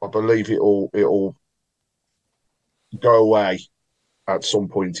it'll go away at some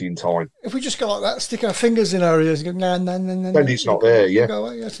point in time. If we just go like that, stick our fingers in our ears and go, no. Then it's not there, Go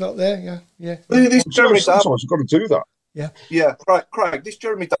away. It's not there, yeah. Sometimes we've got to do that. Yeah, Craig, this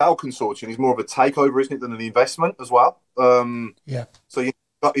Jeremy Dale consortium is more of a takeover, isn't it, than an investment as well? So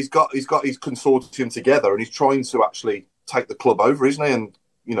he's got his consortium together, and he's trying to actually take the club over, isn't he? And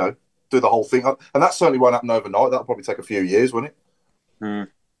do the whole thing, and that certainly won't happen overnight. That'll probably take a few years, won't it?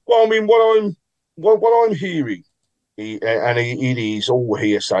 Well, I mean, what I'm hearing, and it is all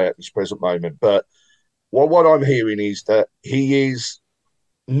hearsay at this present moment, but what I'm hearing is that he is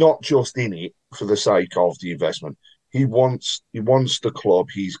not just in it for the sake of the investment. He wants the club.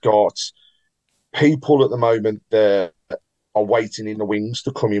 He's got people at the moment that are waiting in the wings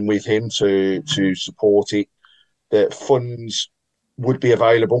to come in with him to support it. That funds would be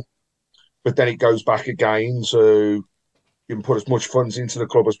available, but then it goes back again to you can put as much funds into the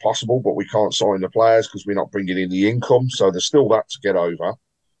club as possible, but we can't sign the players because we're not bringing in the income. So there's still that to get over.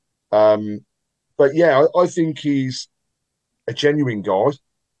 But yeah, I think he's a genuine guy.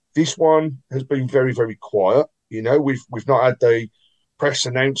 This one has been very, very quiet. We've not had the press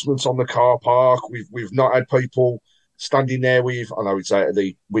announcements on the car park. We've not had people standing there with, I know it's out of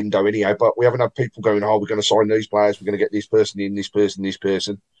the window anyhow, but we haven't had people going, "Oh, we're going to sign these players. We're going to get this person in, this person, this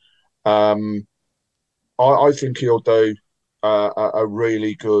person." I think he'll do a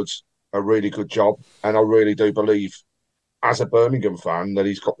really good job, and I really do believe, as a Birmingham fan, that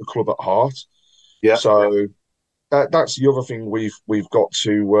he's got the club at heart. Yeah. So that's the other thing we've got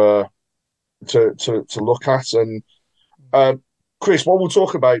to look at. And Chris, while we'll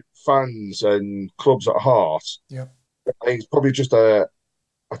talk about fans and clubs at heart, it's probably just a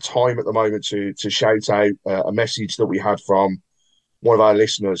time at the moment to shout out a message that we had from one of our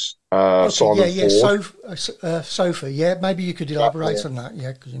listeners, Simon Ford. Sophie, yeah, maybe you could elaborate on that,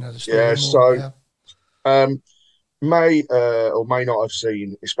 yeah, because you know the story more. May or may not have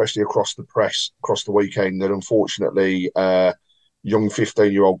seen, especially across the press, across the weekend, that unfortunately young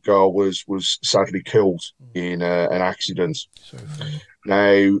 15-year-old girl was sadly killed in an accident.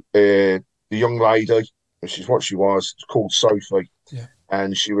 Now, the young lady, which is what she was called Sophie,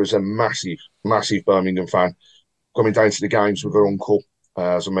 and she was a massive Birmingham fan, coming down to the games with her uncle,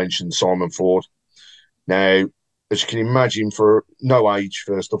 as I mentioned, Simon Ford. Now, as you can imagine, for no age,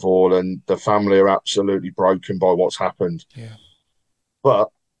 first of all, and the family are absolutely broken by what's happened. Yeah. But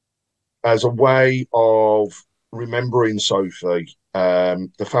as a way of remembering Sophie,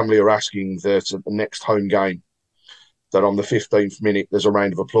 the family are asking that at the next home game, that on the 15th minute, there's a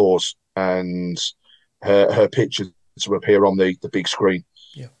round of applause and her picture to appear on the big screen.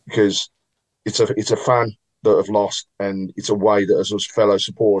 Yeah. Because it's a fan that have lost, and it's a way that as us fellow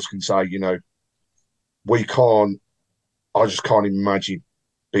supporters can say, you know, I just can't imagine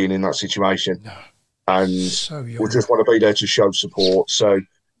being in that situation. No. And we just want to be there to show support. So,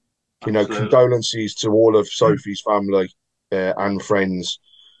 you know, condolences to all of Sophie's family and friends.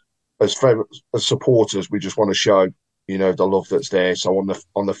 As supporters, we just want to show, you know, the love that's there. So on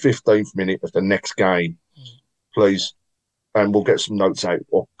the 15th minute of the next game, please, and we'll get some notes out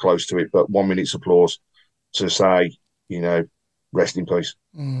or close to it, but 1 minute's applause to say, you know, rest in peace.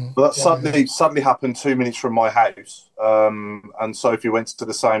 But that sadly happened 2 minutes from my house. And Sophie went to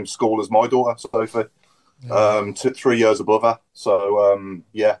the same school as my daughter, Sophie, 3 years above her. So,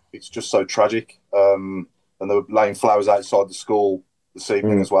 it's just so tragic. And they were laying flowers outside the school this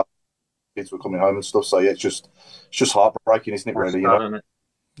evening as well. Kids were coming home and stuff. So, yeah, it's just heartbreaking, isn't it, really? Bad, isn't it?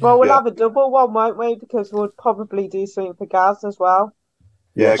 Well, we'll have a double one, won't we? Because we'll probably do something for Gaz as well.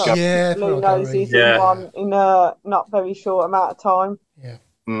 Yeah, Blue Noses in one in a not very short amount of time. Yeah.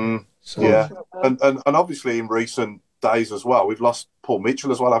 And obviously in recent days as well, we've lost Paul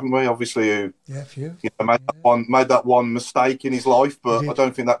Mitchell as well, haven't we? Obviously, who made that one mistake in his life, but I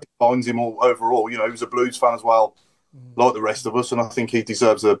don't think that defines him all overall. You know, he was a Blues fan as well, like the rest of us, and I think he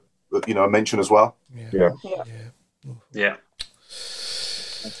deserves a mention as well. Yeah.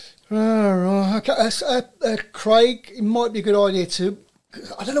 Okay, Craig, it might be a good idea to.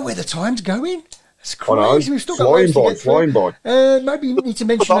 I don't know where the time's going. It's crazy. We've still got flying by. Maybe we need to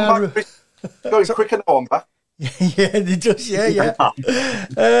mention our. Going quicker now, I'm back. Yeah, it does. Yeah.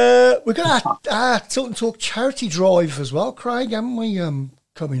 We've got our Tilton Talk charity drive as well, Craig, haven't we?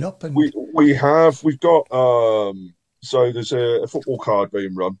 Coming up, and we have. We've got. So there's a football card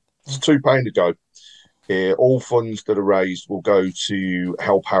being run. It's £2 to go. All funds that are raised will go to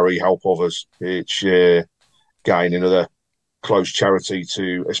Help Harry, Help Others, which gain another close charity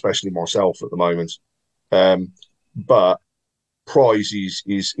to especially myself at the moment. But prize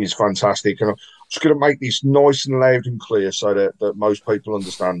is fantastic. And I'm just going to make this nice and loud and clear so that most people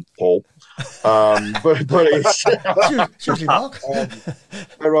understand, Paul. But it's... Seriously, Mark.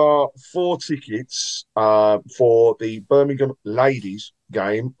 There are 4 tickets for the Birmingham ladies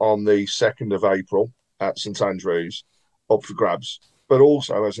game on the 2nd of April at St Andrews, up for grabs. But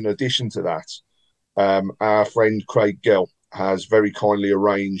also, as an addition to that, our friend Craig Gill has very kindly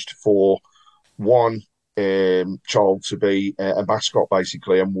arranged for one child to be a mascot,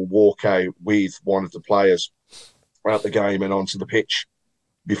 basically, and will walk out with one of the players at the game and onto the pitch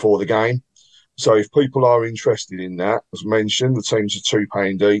before the game. So if people are interested in that, as mentioned, the teams are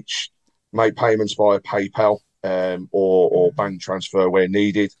 £2 each. Make payments via PayPal or bank transfer where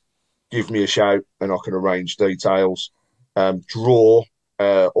needed. Give me a shout and I can arrange details. Draw,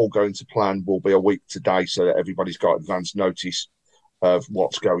 all going to plan, will be a week today so that everybody's got advance notice of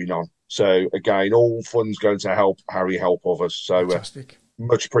what's going on. So, again, all funds going to help Harry, help others. So,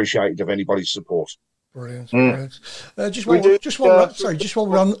 much appreciated of anybody's support. Brilliant. Just while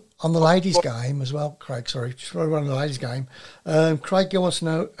we're on the ladies' game as well, Craig. Just while we're on the ladies' game, Craig, you want to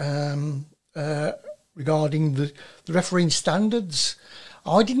know regarding the refereeing standards.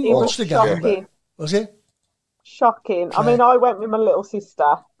 I didn't watch the game. But, was it? Shocking. I mean, I went with my little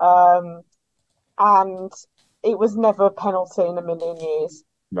sister, and it was never a penalty in a million years.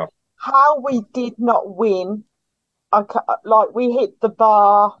 No. How we did not win, we hit the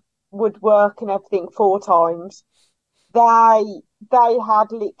bar, woodwork and everything 4 times. They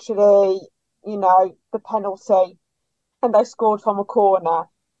had literally, the penalty, and they scored from a corner.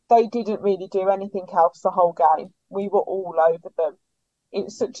 They didn't really do anything else the whole game. We were all over them.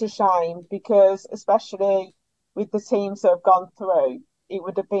 It's such a shame because, especially with the teams that have gone through, it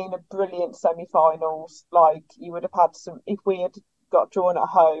would have been a brilliant semi-finals. Like, you would have had if we had got drawn at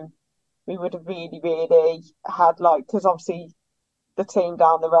home, we would have really, really had, because obviously the team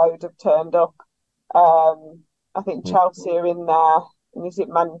down the road have turned up. I think Chelsea are in there, and is it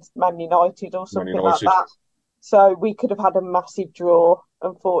Man United or something like that? So we could have had a massive draw,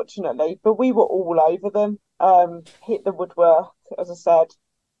 unfortunately, but we were all over them. Hit the woodwork, as I said.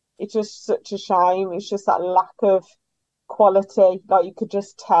 It's just such a shame. It's just that lack of quality. Like, you could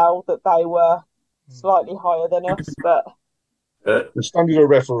just tell that they were slightly higher than us. But the standard of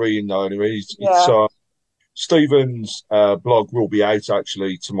refereeing, though, anyway, Stephen's blog will be out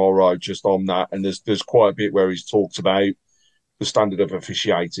actually tomorrow, just on that, and there's quite a bit where he's talked about the standard of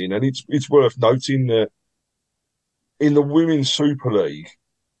officiating, and it's worth noting that in the Women's Super League,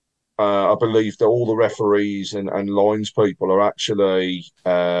 I believe that all the referees and lines people are actually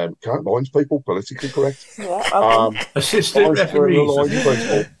lines people politically correct? Assistant referees.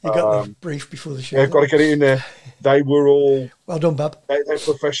 You got the brief before the show. Yeah, I've got to get it in there. They were all well done, Bab. They're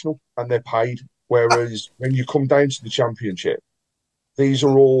professional and they're paid. Whereas when you come down to the Championship, these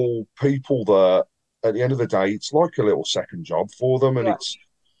are all people that, at the end of the day, it's like a little second job for them, and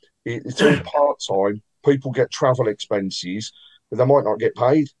it's all part time. People get travel expenses, but they might not get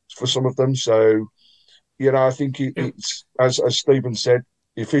paid for some of them. So, I think it's as Stephen said,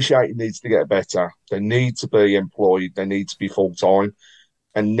 the officiating needs to get better. They need to be employed. They need to be full time,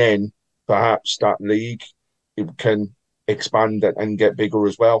 and then perhaps that league can expand and get bigger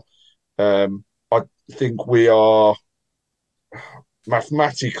as well. I think we are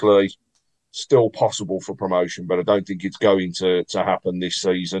mathematically still possible for promotion, but I don't think it's going to happen this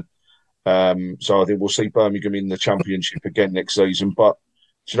season. So I think we'll see Birmingham in the Championship again next season. But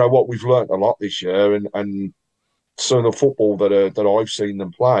do you know what? We've learnt a lot this year, and some of the football that I've seen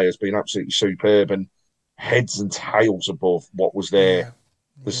them play has been absolutely superb and heads and tails above what was there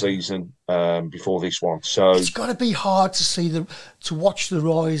the season before this one. So it's got to be hard to watch the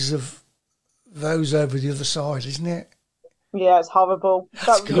rise of those over the other side, isn't it? Yeah, it's horrible.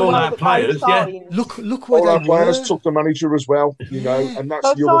 All our players, Look where all our they players were. took the manager as well, and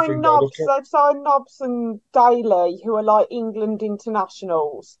that's the other thing. They've signed Nobbs and Daly, who are like England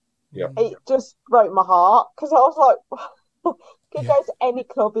internationals. Yeah, it just broke my heart because I was like, could go to any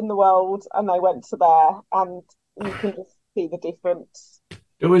club in the world, and they went to there, and you can just see the difference.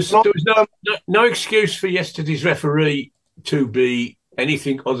 There was no excuse for yesterday's referee to be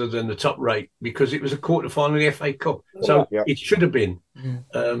anything other than the top rate, because it was a quarter final of the FA Cup, so it should have been.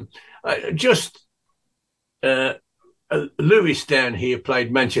 Lewis down here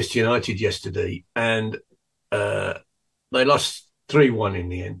played Manchester United yesterday, and they lost 3-1 in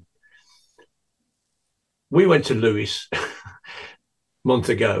the end. We went to Lewis a month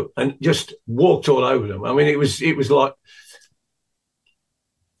ago and just walked all over them. I mean, it was like,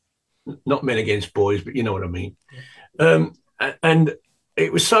 not men against boys, but you know what I mean. And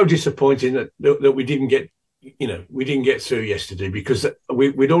it was so disappointing that we didn't get through yesterday, because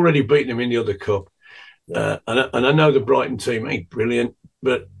we'd already beaten them in the other cup. And I know the Brighton team ain't brilliant,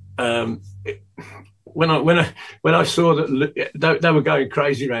 but when I saw that they were going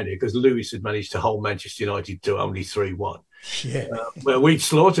crazy around here because Lewis had managed to hold Manchester United to only 3-1, where we'd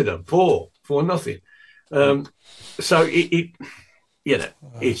slaughtered them 4-0. So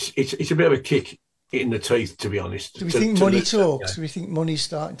it's a bit of a kick in the teeth, to be honest. Do we think money talks? Do we think money's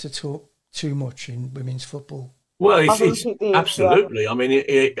starting to talk too much in women's football? Well, it's absolutely. I mean,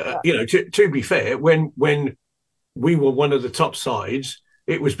 to be fair, when we were one of the top sides,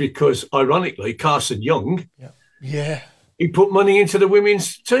 it was because, ironically, Carson Young, he put money into the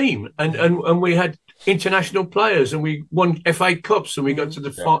women's team, and we had international players, and we won FA Cups, and we got to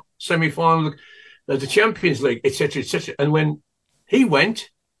the semi-final of the Champions League, etc., etc. And when he went,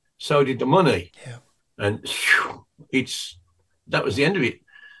 so did the money, and that was the end of it.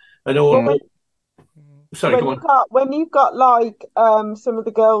 And sorry, go on. When you've got like some of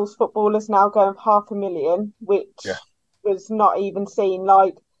the girls' footballers now going for $500,000, which was not even seen.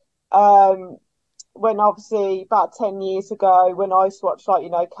 Like when obviously about 10 years ago, when I used to watch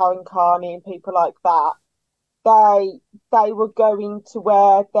Karen Carney and people like that, they were going to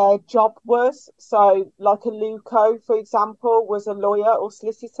where their job was. So like a Luco, for example, was a lawyer or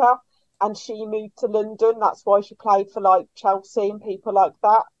solicitor, and she moved to London. That's why she played for like Chelsea and people like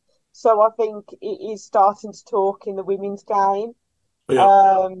that. So I think it is starting to talk in the women's game.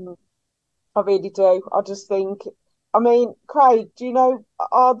 I really do. I just think, I mean, Craig, do you know,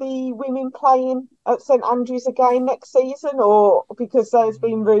 are the women playing at St Andrews again next season? Or because there's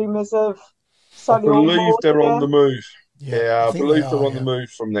been rumours of I believe they're on the move. I believe they're on the move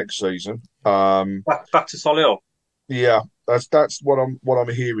from next season. Back to Solihull. Yeah, that's what I'm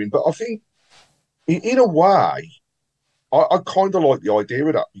hearing. But I think, in a way, I kind of like the idea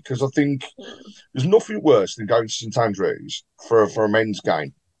of that because I think there's nothing worse than going to St Andrews for a men's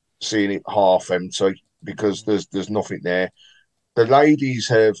game, seeing it half empty because there's nothing there. The ladies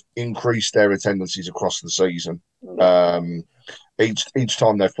have increased their attendances across the season. Each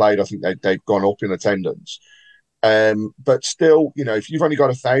time they've played, I think they've gone up in attendance. But still, if you've only got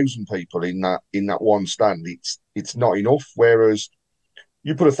 1,000 people in that one stand, it's not enough. Whereas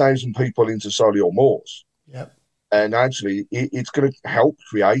you put 1,000 people into Solihull Moors, and actually it's going to help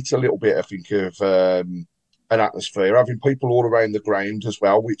create a little bit, I think, of an atmosphere, having people all around the ground as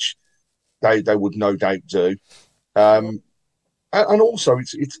well, which they would no doubt do. And also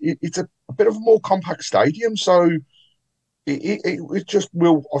it's a bit of a more compact stadium, so it just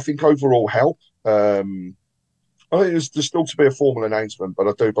will, I think, overall help. I think there's still to be a formal announcement, but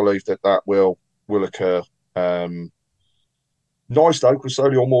I do believe that will occur. Nice though, because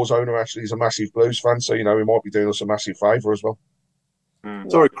Solihull Moors owner actually is a massive Blues fan, so he might be doing us a massive favour as well.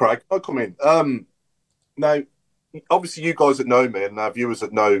 Sorry, Craig, I'll come in. Now, obviously, you guys that know me and our viewers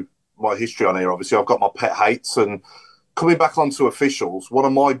that know my history on here, obviously, I've got my pet hates. And coming back onto officials, one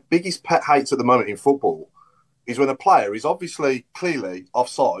of my biggest pet hates at the moment in football is when a player is obviously clearly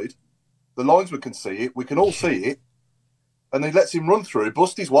offside. The linesman can see it, we can all see it, and he lets him run through,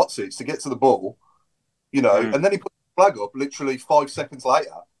 bust his whatsits to get to the ball, and then he puts the flag up literally 5 seconds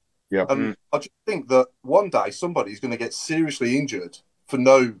later. Yeah. And I just think that one day somebody's going to get seriously injured for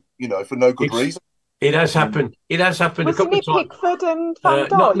no good reason. It has happened. It has happened a couple of times. Pickford and Van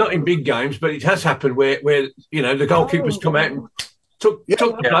Dijk? Not in big games, but it has happened where the goalkeeper's come out and took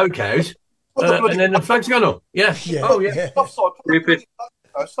the bloke out, and then the flag's gone up. Yeah. Oh, yeah. Stupid.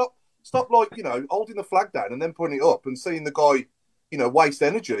 Stop, holding the flag down and then putting it up and seeing the guy, waste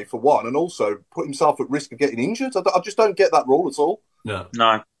energy for one, and also put himself at risk of getting injured. I just don't get that rule at all. No.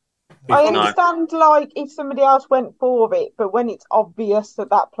 I understand, if somebody else went for it, but when it's obvious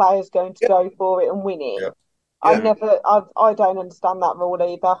that player's going to go for it and win it, I don't understand that rule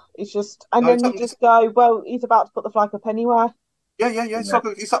either. It's just, and then you just go, well, he's about to put the flag up anyway. Yeah. It's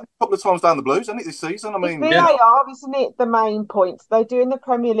happened a couple of times down the Blues, hasn't it, this season? I mean, it's VAR, isn't it, the main point? They do in the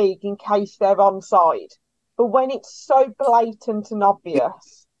Premier League in case they're onside. But when it's so blatant and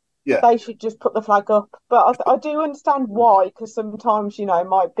obvious, they should just put the flag up. But I do understand why, because sometimes, it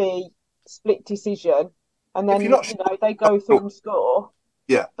might be split decision, and then, they go through and score.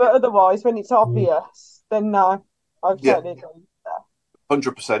 Yeah. But otherwise, when it's obvious, then no, I totally agree with that.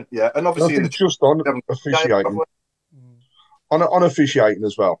 100%, yeah. And obviously, just on officiating. On officiating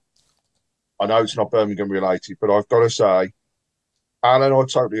as well, I know it's not Birmingham related, but I've got to say, Alan, I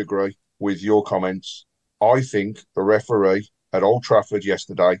totally agree with your comments. I think the referee at Old Trafford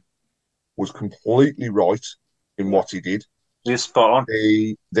yesterday was completely right in what he did. You're spot on.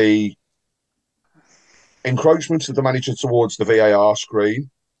 The encroachment of the manager towards the VAR screen,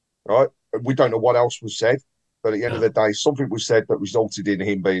 right? We don't know what else was said, but at the end of the day, something was said that resulted in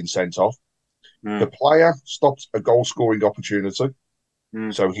him being sent off. The player stopped a goal-scoring opportunity,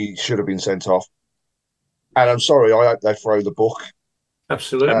 so he should have been sent off. And I'm sorry, I hope they throw the book.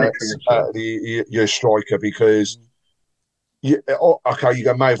 Absolutely. Your striker, because, you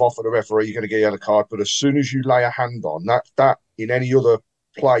may have offered a referee, you're going to get a yellow card, but as soon as you lay a hand on that in any other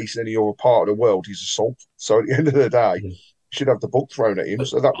place, any other part of the world, is assault. So at the end of the day, you should have the book thrown at him.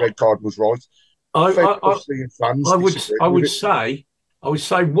 So that red card was right. I would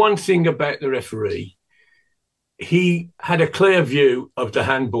say one thing about the referee. He had a clear view of the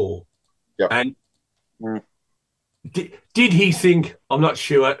handball. Yep. And did he think, I'm not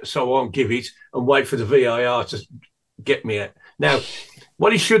sure, so I won't give it and wait for the VAR to get me out? Now,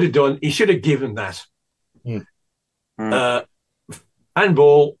 what he should have done, he should have given that.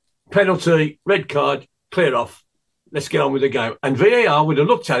 Handball, penalty, red card, clear off. Let's get on with the game. And VAR would have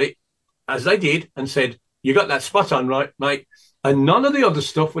looked at it, as they did, and said, you got that spot on right, mate. And none of the other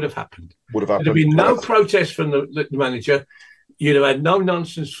stuff would have happened. There'd have been no protest from the manager. You'd have had no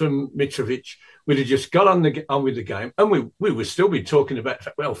nonsense from Mitrovic. We'd have just got on with the game. And we would still be talking about,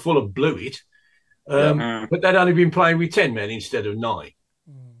 well, Fulham blew it. But they'd only been playing with 10 men instead of 9.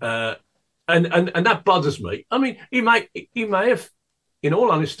 And that bothers me. I mean, he may have, in all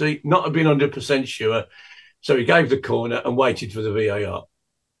honesty, not have been 100% sure. So he gave the corner and waited for the VAR.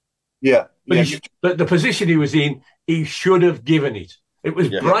 Yeah. But the position he was in, he should have given it. It was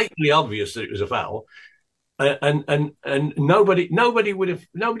blatantly obvious that it was a foul, and nobody would have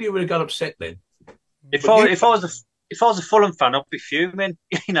got upset then. If I was a Fulham fan, I'd be fuming.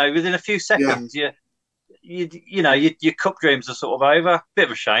 Within a few seconds, your cup dreams are sort of over. Bit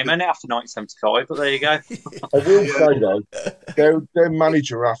of a shame, isn't it, after 1975? But there you go. I will say though, their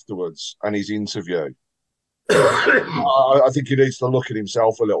manager afterwards and his interview, I think he needs to look at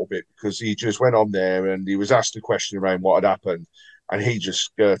himself a little bit, because he just went on there and he was asked a question around what had happened, and he just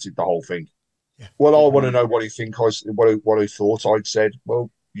skirted the whole thing. Yeah. Well, I want to know what he thought I'd said.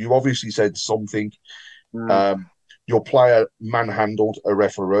 Well, you obviously said something. Your player manhandled a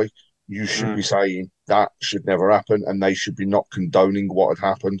referee. You should be saying that should never happen, and they should be not condoning what had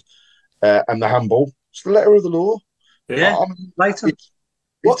happened. And the handball, it's the letter of the law. Yeah, blatant.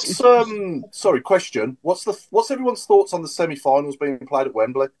 Question. What's everyone's thoughts on the semi-finals being played at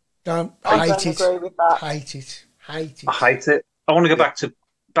Wembley? I don't agree with that. Hate it. I hate it. I want to go back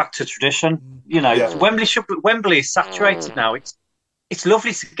to tradition. You know, Wembley is saturated now. It's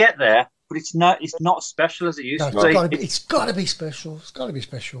lovely to get there, but it's not special as it used to be. It's got to be special. It's got to be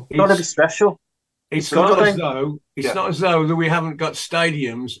special. It's got to be special. It's not as though that we haven't got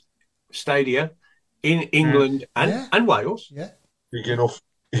stadia in England and Wales. Yeah, big enough.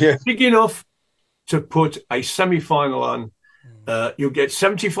 Yeah, big enough to put a semi-final on. You'll get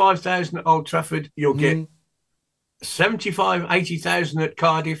 75,000 at Old Trafford. You'll get 80,000 at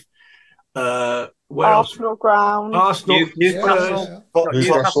Cardiff. Arsenal ground. Arsenal. Newcastle.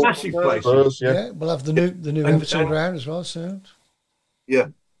 Massive place. We'll have the new Everton ground as well soon. Yeah.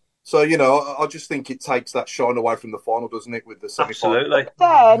 So, you know, I just think it takes that shine away from the final, doesn't it, with the semi-final? Absolutely.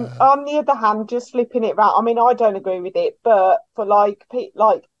 Then, on the other hand, just flipping it round, I mean, I don't agree with it, but for like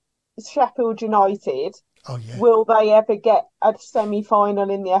Sheffield United, will they ever get a semi-final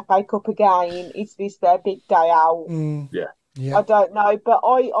in the FA Cup again? Is this their big day out? Yeah. I don't know, but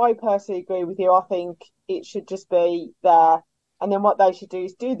I personally agree with you. I think it should just be there. And then what they should do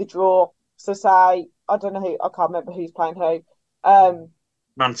is do the draw. So say, I don't know I can't remember who's playing who.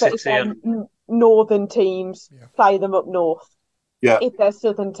 Man City and northern teams, play them up north. Yeah. If they're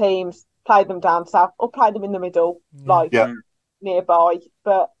southern teams, play them down south, or play them in the middle, nearby.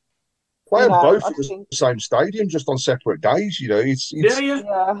 But play them both at the same stadium, just on separate days. You know, it's yeah. You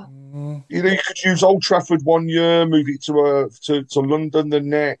know, you could use Old Trafford one year, move it to London the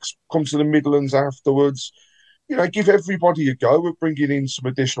next, come to the Midlands afterwards. You know, give everybody a go at bringing in some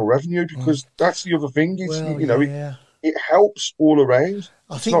additional revenue, because that's the other thing. It helps all around.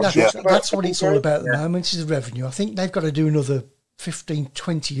 I think that's what it's all about at the moment, is the revenue. I think they've got to do another 15,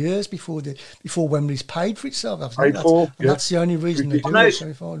 20 years before Wembley's paid for itself. That's the only reason they do the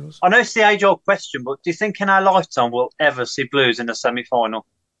semi-finals. I know it's the age-old question, but do you think in our lifetime we'll ever see Blues in a semi-final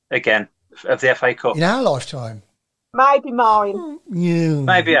again of the FA Cup? In our lifetime? Maybe mine.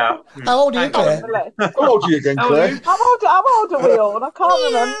 Maybe out. How old are you, Claire? How old are you again, Claire? How old are we all? I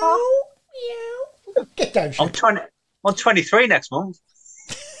can't remember. Get down, I'm 23 next month.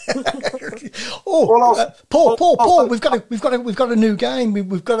 Paul, we've got a new game.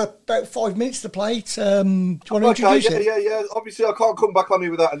 We've got about 5 minutes to play it. Do you want to introduce it? Yeah. Obviously, I can't come back on here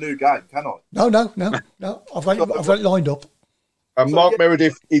without a new game, can I? No. I've got it lined up. And Mark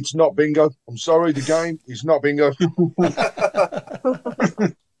Meredith, it's not bingo. I'm sorry, the game is not bingo.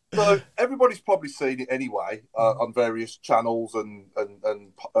 So everybody's probably seen it anyway on various channels and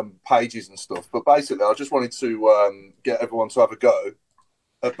pages and stuff. But basically, I just wanted to get everyone to have a go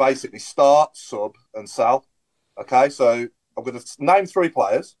at basically start, sub, and sell. Okay, so I'm going to name 3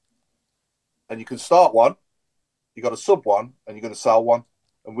 players, and you can start one, you got to sub one, and you're going to sell one.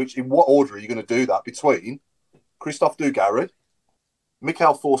 And in what order are you going to do that between Christophe Dugarry,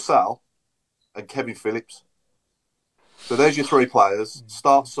 Michael Forsell, and Kevin Phillips? So there's your 3 players.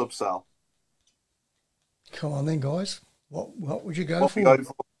 Start, sub, sell. Come on then, guys. What would you go for?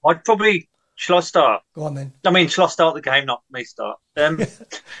 I'd probably... Shall I start? Go on then. I mean, shall I start the game? Not me start. I'd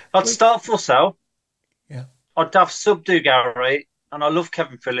start Forsell. Yeah. I'd have sub Dugarry, and I love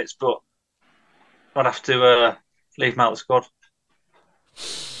Kevin Phillips, but I'd have to leave him out of the squad.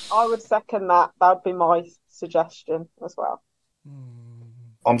 I would second that. That would be my suggestion as well.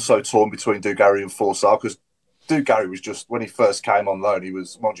 I'm so torn between Dugarry and Forsell, because Dugarry was just, when he first came on loan, he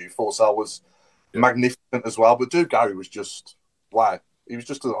was, mind you, Forsell was magnificent as well, but Dugarry was just, wow. He was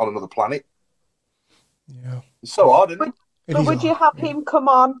just on another planet. Yeah. It's so hard, isn't it? But would you have him come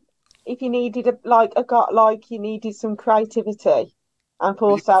on if you needed you needed some creativity, and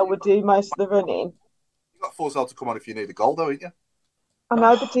Forsell would do most of the running? You got Forsell to come on if you need a goal, though, ain't you? I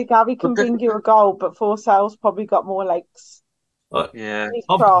know, but Dugarry can bring you a goal, but Forsell's probably got more legs. Of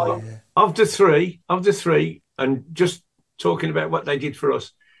the three, and just talking about what they did for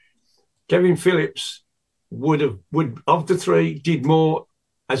us, Kevin Phillips would of the 3 did more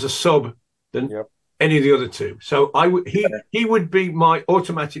as a sub than any of the other 2. So he would be my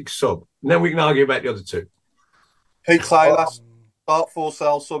automatic sub. And then we can argue about the other 2. Pete Taylor, start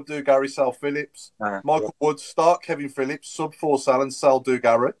Forsell, sub Dugarry, sell Phillips. Michael Wood, start Kevin Phillips, sub Forsell and sell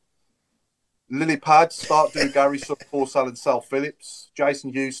Dugarry. Lily Pad, start do Gary, sub Forsell and sell Phillips.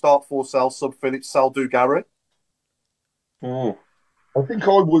 Jason Hughes, start Forsell, sub Phillips, sell do Gary. Oh, I think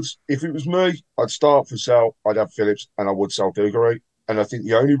I would, if it was me, I'd start for Sal, I'd have Phillips, and I would sell Dugarry. And I think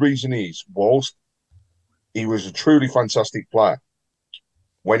the only reason was he was a truly fantastic player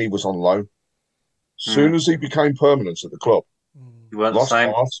when he was on loan. Soon as he became permanent at the club, you weren't lost the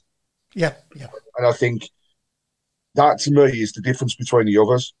same. heart. Yeah. And I think that, to me, is the difference between the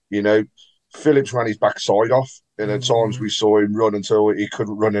others. You know, Phillips ran his backside off, and at times we saw him run until he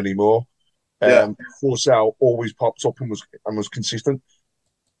couldn't run anymore. Forsell always popped up and was consistent.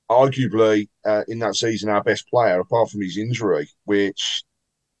 Arguably, in that season, our best player, apart from his injury, which,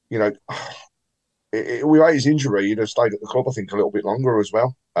 you know, without his injury, he'd have stayed at the club, I think, a little bit longer as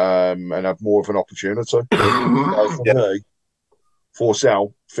well, and had more of an opportunity. So for me,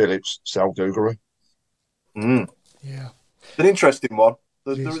 Forsell, Phillips, Sal Dugarry. Yeah. An interesting one.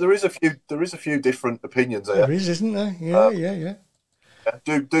 There is a few different opinions there. There is, isn't there? Yeah.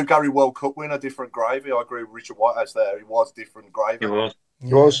 Do Gary World Cup win a different gravy? I agree with Richard Whitehouse there. He was different gravy. He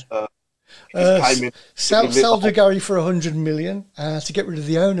was. Sell Dugarry for 100 million to get rid of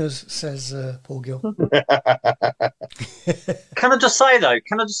the owners, says Paul Gill. Can I just say though, you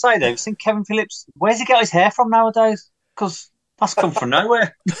think Kevin Phillips, where's he got his hair from nowadays? Because that's come from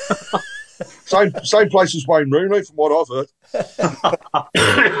nowhere. Same place as Wayne Rooney, from what I've heard. I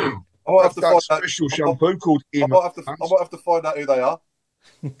might have to find that special shampoo called I might have to find out who they are.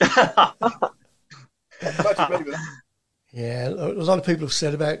 Yeah, a lot of people have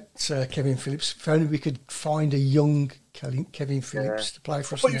said about Kevin Phillips. If only we could find a young Kevin Phillips to play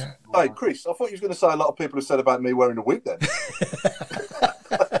for us now. Hey, Chris, I thought you were going to say a lot of people have said about me wearing a wig then.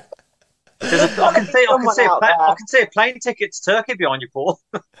 I can see a plane ticket to Turkey behind you, Paul.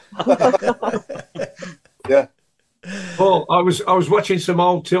 Yeah. Paul, I was watching some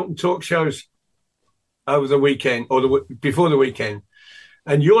old Tilton talk shows over the weekend before the weekend,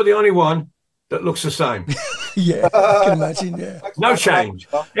 and you're the only one that looks the same. Yeah, I can imagine. Yeah, no change.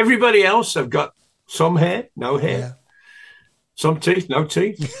 Everybody else have got some hair, no hair, some teeth, no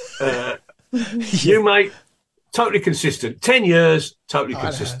teeth. You, mate, totally consistent. 10 years, totally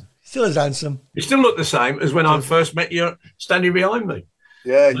consistent. Still as handsome. You still look the same as when I first met you standing behind me.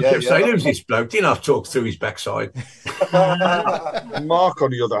 Yeah. Saying, who's this bloke? Didn't have to talk through his backside. Mark,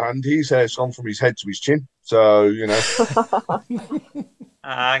 on the other hand, his hair's gone from his head to his chin. So, you know.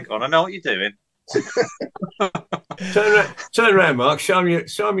 Hang on, I know what you're doing. Turn around, Mark. Show him your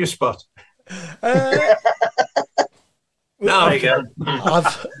spot. No, there you go.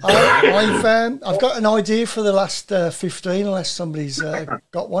 I've got an idea for the last 15, unless somebody's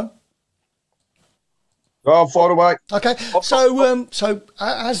got one. Oh, far away. Okay, so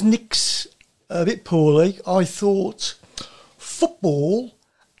as Nick's a bit poorly, I thought football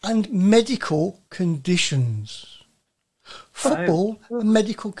and medical conditions. Football and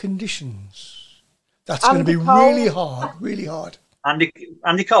medical conditions. That's going to be really hard. Andy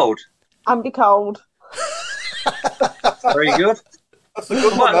Cold. Andy Cold. Very good. That's a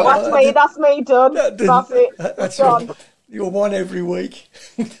good one. That's me done. That's it. That's done. You're one every week.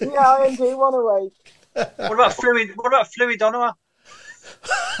 Yeah, I do one a week. What about Fluid Donowa?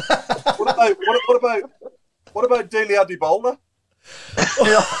 What about Daily Adibola?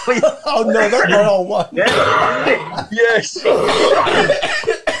 Oh no, that's my old one. Yeah. Yes.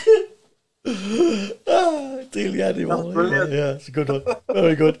 Daily Adibola. Yeah, it's a good one.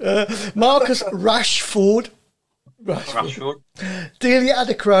 Very good. Marcus Rashford. Delia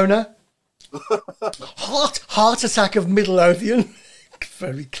Adacrona. Heart attack of Midlothian.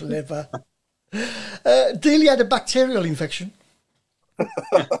 Very clever. Delia had a bacterial infection.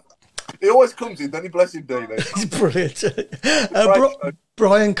 He always comes in, then he bless him, Delia. It's brilliant.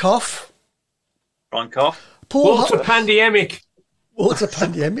 Brian Cough. Walter Pandemic. Walter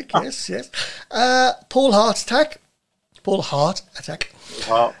Pandemic, yes. Paul Heart Attack.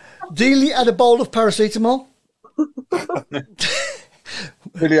 Wow. Delia had a bowl of paracetamol.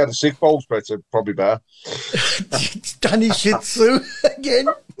 Really had a sick bowl spread, so probably better. Danny Shih Tzu again.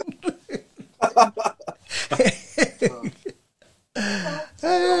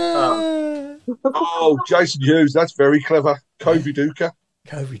 Oh, Jason Hughes, that's very clever. Covey Duka.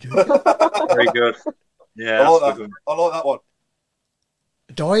 Very good. Yeah, I like that one.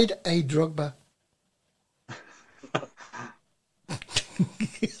 Died a Drogba.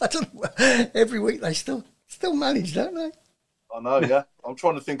 I don't know. Every week they still manage, don't they? I know, yeah. I'm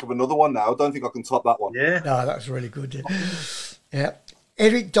trying to think of another one now. I don't think I can top that one. Yeah. No, that was really good. Yeah.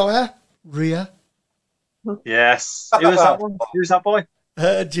 Eric Dyer, Ria. Yes. Who was that one? Who's that boy?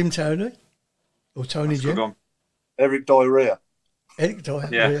 Jim Tony. Or Tony That's Jim. Good one. Eric Diarrhea. Eric Dyer.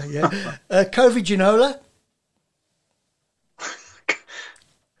 Yeah. Covid Ginola.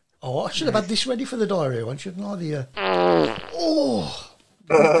 Oh, I should have had this ready for the diary one, shouldn't I? Oh,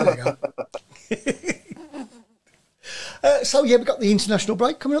 there you go. So we've got the international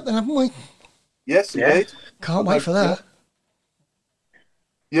break coming up then, haven't we? Yes, indeed. Can't wait for that.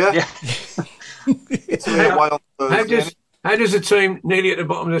 Yeah. Italy away on Thursday. How does a team nearly at the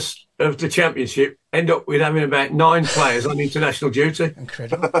bottom of the championship end up with having about 9 players on international duty?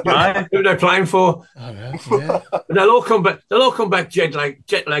 Incredible. Who are they playing for? I know, yeah. And they'll all come back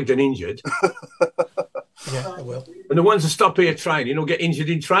jet-lagged and injured. Yeah, they will. And the ones that stop here training will get injured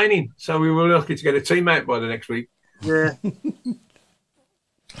in training. So we were lucky to get a team out by the next week. Yeah.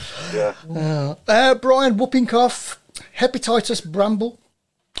 Brian Whoopingcough, hepatitis Bramble,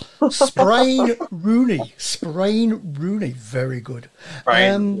 sprain Rooney, very good.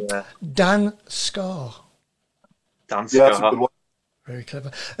 Dan Scar. That's a good one. Very clever.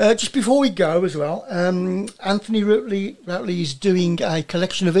 Just before we go as well, Anthony Routley is doing a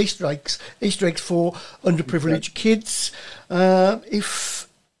collection of Easter eggs for underprivileged kids.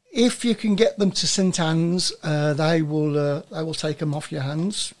 If you can get them to St Anne's, they will take them off your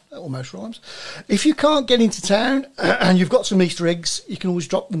hands. That almost rhymes. If you can't get into town and you've got some Easter eggs, you can always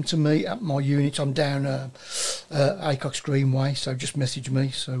drop them to me at my unit. I'm down Acox Greenway, so just message me.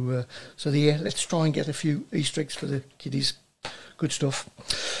 So let's try and get a few Easter eggs for the kiddies. Good stuff.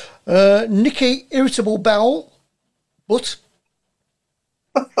 Nikki, irritable bowel, but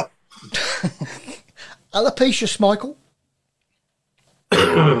alopecia Schmeichel.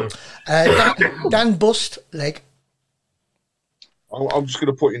 Dan Bust, leg. I'm just going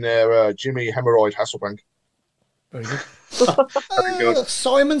to put in there Jimmy Hemorrhoid Hasselbank. Very good.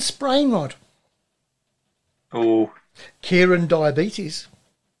 Simon Sprainrod. Oh. Kieran Diabetes.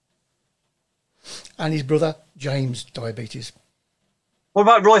 And his brother James Diabetes. What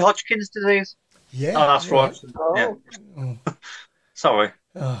about Roy Hodgkin's disease? Yeah. Oh, that's right. Oh. Yeah. Sorry.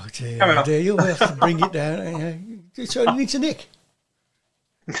 Oh dear, you'll have to bring it down. It's only to Nick.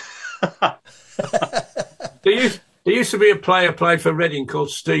 There used to be a player played for Reading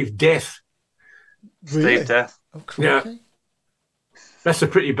called Steve Death. Really? Steve Death. Oh, crikey. Yeah. That's a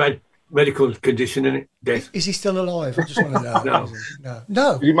pretty bad medical condition, isn't it? Death. Is he still alive? I just want to know. No.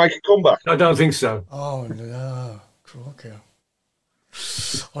 No. Did he make a comeback? I don't think so. Oh no, crikey.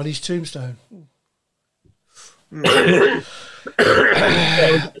 On his tombstone. Look,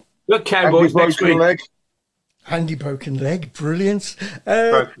 Cowboys next week. Leg. Handy broken leg, brilliant.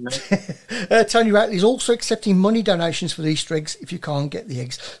 Broken leg. Tony Ratley is also accepting money donations for the Easter eggs if you can't get the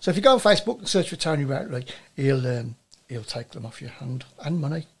eggs. So if you go on Facebook and search for Tony Ratley, he'll take them off your hand and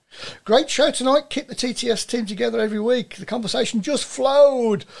money. Great show tonight. Keep the TTS team together every week. The conversation just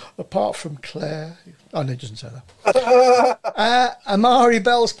flowed, apart from Claire. Oh no, it doesn't say that. Amari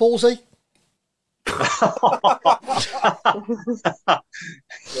Bell's palsy.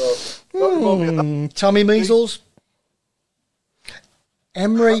 Tommy Measles.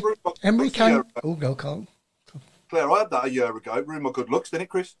 Emery can. Oh no, can't. Claire, I had that a year ago. Ruined my good looks, didn't it,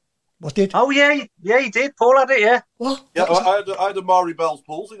 Chris? What did? Oh yeah, he did. Paul had it, yeah. What? Yeah, I had a Mari Bell's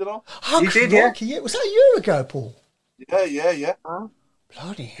palsy, you know. Oh, You did, yeah. crikey, was that a year ago, Paul? Yeah.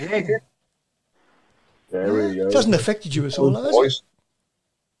 Bloody hell. Yeah, he did. There we go. It hasn't affected you at all, has it? Boys.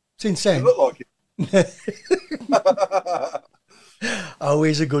 Since You then. look like it. Oh,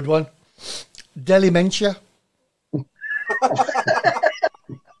 here's a good one. Delimentia.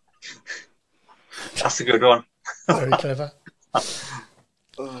 That's a good one. Very clever.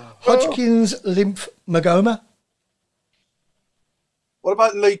 Hodgkin's lymphomagoma. What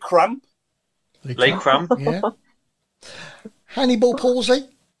about Lee Cramp? Lee Cramp. Yeah. Hannibal palsy.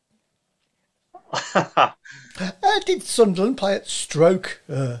 Did Sunderland play at Stroke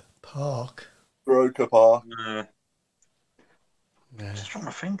Park? Broker Park. Just trying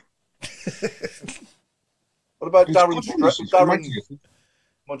to think. What about It's Darren? Darren. Darren,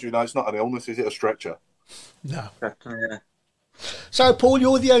 mind you, no, it's not an illness. Is it a stretcher? No. Yeah. So, Paul,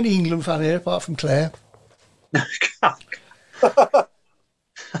 you're the only England fan here, apart from Claire.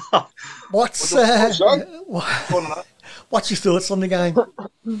 What's your thoughts on the game?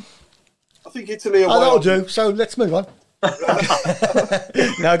 I think Italy away. That'll do. So let's move on.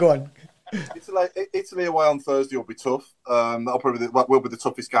 Now go on. Italy away on Thursday will be tough. That'll probably will be the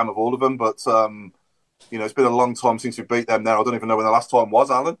toughest game of all of them. But it's been a long time since we beat them. Now I don't even know when the last time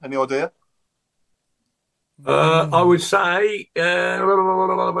was. Alan, any idea? I would say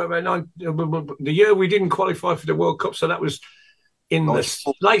the year we didn't qualify for the World Cup, so that was in the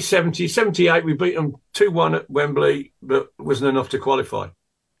late 70s, 78. We beat them 2-1 at Wembley, but it wasn't enough to qualify.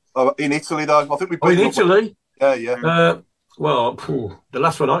 In Italy, though, I think we beat in Italy? Yeah. Well, the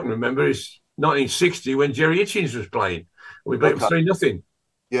last one I can remember is 1960 when Jerry Hitchens was playing. We beat them 3-0.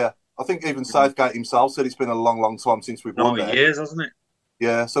 Yeah, I think even Southgate himself said it's been a long, long time since we've won there. Years, hasn't it?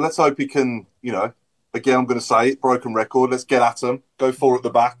 Yeah, so let's hope he can, again, I'm going to say it, broken record. Let's get at them, go forward at the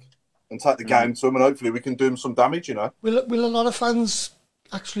back and take the game to them, and hopefully we can do them some damage, Will a lot of fans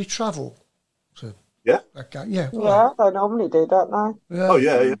actually travel to that game? Yeah. Yeah, they normally do, don't they? Yeah. Oh,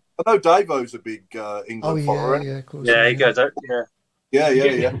 yeah. I know Davo's a big England follower. Yeah, of course. Yeah, he goes out.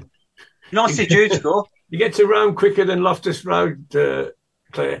 Yeah. Nice to Jude score. You get to Rome quicker than Loftus Road,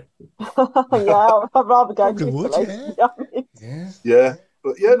 Claire. Yeah, I'd rather go to Italy. Yeah.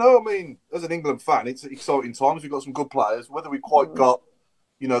 But I mean, as an England fan, it's exciting times. We've got some good players. Whether we quite got,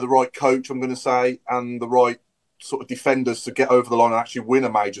 the right coach, I'm going to say, and the right sort of defenders to get over the line and actually win a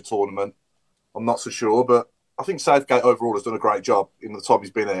major tournament, I'm not so sure. But I think Southgate overall has done a great job in the time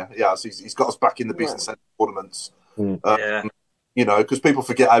he's been here. Yeah, so he's got us back in the business end of tournaments. Because people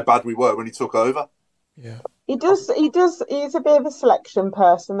forget how bad we were when he took over. Yeah. He does. He's a bit of a selection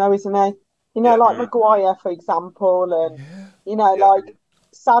person, though, isn't he? Like Maguire, for example, and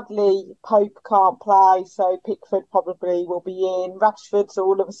sadly Pope can't play, so Pickford probably will be in. Rashford's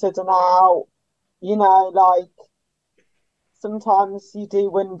all of a sudden out. Sometimes you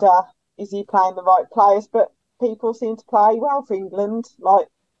do wonder, is he playing the right players? But people seem to play well for England.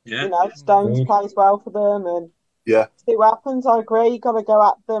 Stones plays well for them, and see what happens. I agree. You got to go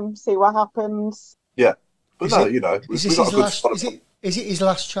at them, see what happens. Yeah, but is it his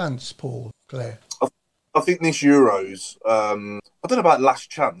last chance, Paul, Claire? I think this Euros, I don't know about last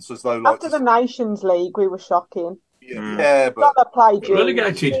chance, as though after the Nations League, we were shocking. Yeah, but got to play Jude.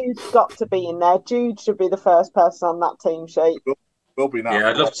 Relegated. Jude's got to be in there. Jude should be the first person on that team sheet. Will be now. Yeah,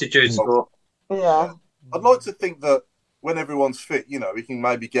 I'd love to see Jude score. Yeah. I'd like to think that when everyone's fit, he can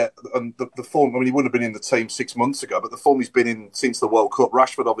maybe get the form. I mean, he wouldn't have been in the team 6 months ago, but the form he's been in since the World Cup.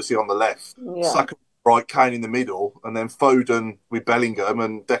 Rashford obviously on the left, Saka right, Kane in the middle, and then Foden with Bellingham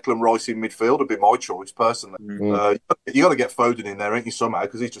and Declan Rice in midfield would be my choice personally. You got to get Foden in there, ain't you, somehow?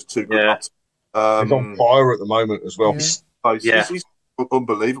 Because he's just too good. He's on fire at the moment as well. He's an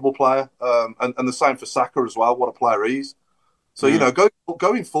unbelievable player, and the same for Saka as well. What a player he is. So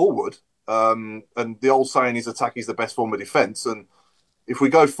going forward. And the old saying is attack is the best form of defence. And if we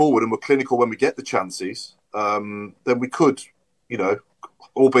go forward and we're clinical when we get the chances, then we could,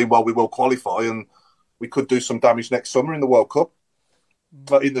 all being well, we will qualify and we could do some damage next summer in the World Cup.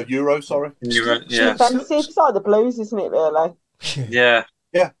 In the Euro, sorry. Yeah. It's like the Blues, isn't it, really? Yeah.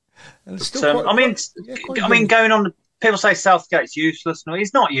 And I mean, going on, people say Southgate's useless. No,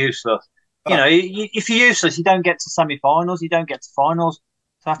 he's not useless. If you're useless, you don't get to semi-finals, you don't get to finals.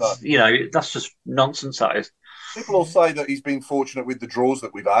 That's that's just nonsense. That is. People will say that he's been fortunate with the draws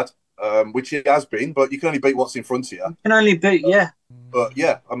that we've had, which he has been. But you can only beat what's in front of you. You can only beat, But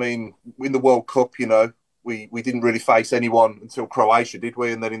I mean, in the World Cup, we didn't really face anyone until Croatia, did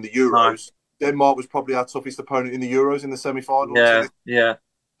we? And then in the Euros, Denmark was probably our toughest opponent in the Euros in the semi-final. Yeah.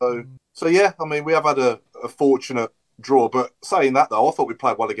 So I mean, we have had a fortunate draw. But saying that though, I thought we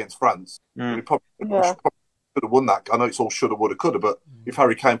played well against France. We probably could have won that. I know it's all shoulda, woulda, coulda, but if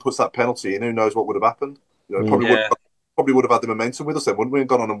Harry Kane puts that penalty in, who knows what would have happened? Probably would have had the momentum with us then, wouldn't we? And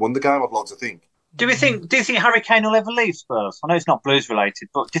gone on and won the game. I'd like to think. Do you think Harry Kane will ever leave Spurs? I know it's not Blues related,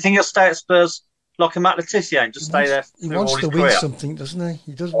 but do you think he'll stay at Spurs like a Matt Letizia and just stay there? He wants to win something, doesn't he?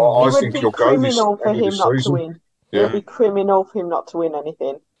 He does. I think he'll go this for him not to win. It would be criminal for him not to win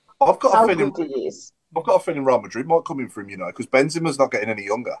anything. I've got a feeling. He is. I've got a feeling Real Madrid might come in for him, because Benzema's not getting any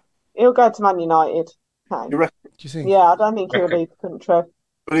younger. He'll go to Man United. You reckon? Do you think? Yeah, I don't think he'll leave the country.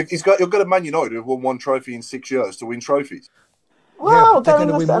 But he'll go to Man United, who've won one trophy in 6 years, to win trophies. Well, they won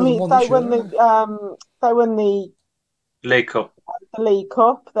the League Cup. The League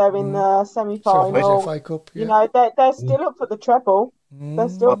Cup. They're in the semi-final. FA Cup. They're still up for the treble. They're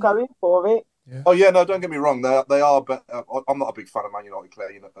still going for it. Yeah. Oh yeah, no, don't get me wrong. They are. But I'm not a big fan of Man United,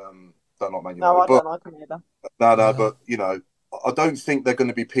 Claire. Don't like Man United. No, I don't like them either. No, but I don't think they're going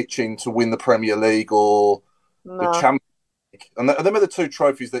to be pitching to win the Premier League or the Champions League. And them are the two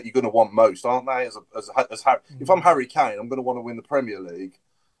trophies that you're going to want most, aren't they? If I'm Harry Kane, I'm going to want to win the Premier League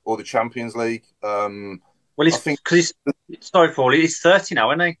or the Champions League. Well, because sorry, Paul, he's 30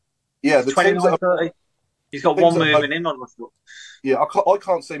 now, isn't he? Yeah, the 29, 30. He's got one move in him on the foot. Yeah, I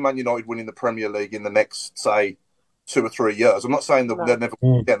can't see Man United winning the Premier League in the next, say, 2 or 3 years. I'm not saying that they're never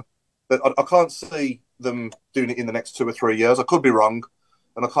again. I can't see them doing it in the next 2 or 3 years. I could be wrong,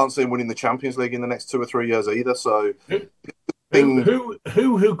 and I can't see them winning the Champions League in the next 2 or 3 years either. So, who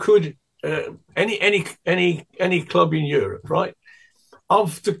could any club in Europe, right?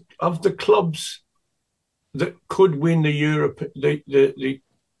 Of the clubs that could win the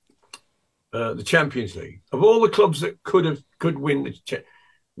Champions League, of all the clubs that could win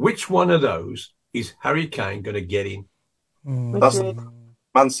which one of those is Harry Kane going to get in? That's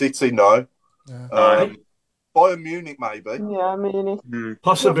Man City, no. Bayern Munich, maybe. Yeah, Munich.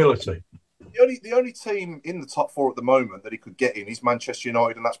 Possibility. The only team in the top four at the moment that he could get in is Manchester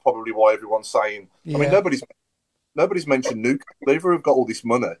United, and that's probably why everyone's saying. Yeah. I mean, nobody's mentioned Newcastle either. Have got all this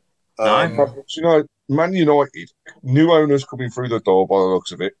money. Man United, new owners coming through the door by the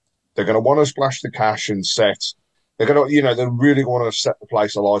looks of it. They're going to want to splash the cash and set. They're going to, they really want to set the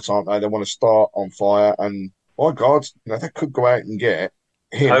place alight, aren't they? They want to start on fire, and my God, they could go out and get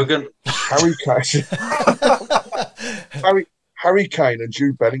him, Hogan, Harry Kane, Harry Kane, and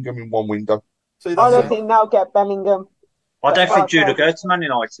Jude Bellingham in one window. I don't think they'll get Bellingham. I don't think Jude will go to Man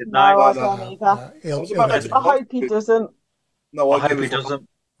United. No, I don't either. I hope he doesn't. No, I hope he doesn't.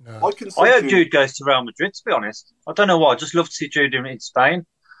 No. I hope Jude goes to Real Madrid, to be honest. I don't know why. I just love to see Jude in Spain.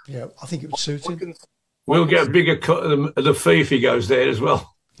 Yeah, I think it would suit him. We'll get a bigger cut of the fee if he goes there as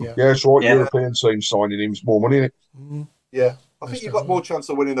well. Yeah, it's right. Yeah. European team signing him is more money, isn't it? Mm-hmm. Yeah. I think you've got more chance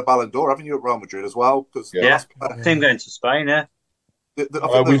of winning a Ballon d'Or, haven't you, at Real Madrid as well? Team going to Spain, yeah.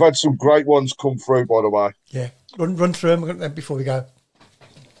 We've had some great ones come through, by the way. Yeah, run through them before we go.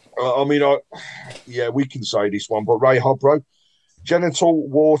 We can say this one, but Ray Hobro, genital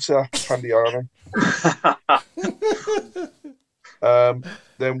water Candiani.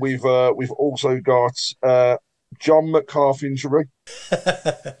 Then we've also got John McCarthy injury,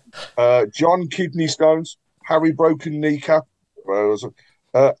 John kidney stones, Harry broken kneecap,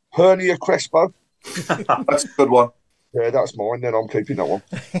 hernia Crespo. That's a good one. Yeah, that's mine. Then I'm keeping that one.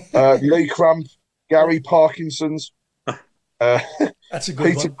 Lee Cramp, Gary Parkinson's. That's a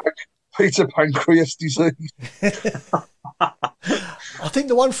good one. Peter Pancreas disease. I think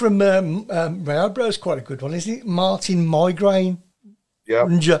the one from Ray is quite a good one, isn't it? Martin Migraine. Yeah.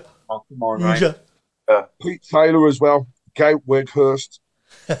 Ninja. Pete Taylor as well. Gout Weghurst.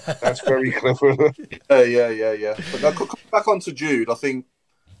 That's very clever. Yeah. But now, coming back onto Jude, I think,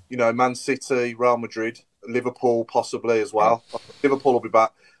 Man City, Real Madrid, Liverpool possibly as well. Liverpool will be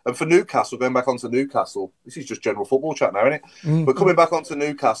back. And for Newcastle, going back onto Newcastle, this is just general football chat now, isn't it? Mm-hmm. But coming back onto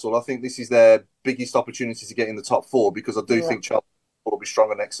Newcastle, I think this is their biggest opportunity to get in the top four, because I do think Chelsea will be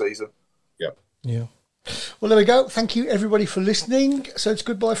stronger next season. Yeah. Well, there we go. Thank you, everybody, for listening. So it's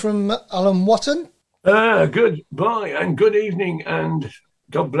goodbye from Alan Watton. Goodbye and good evening, and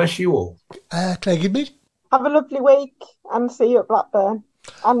God bless you all. Claire Gibney. Have a lovely week, and see you at Blackburn.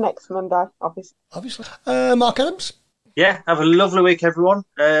 And next Monday, obviously. Mark Adams. Yeah, have a lovely week, everyone.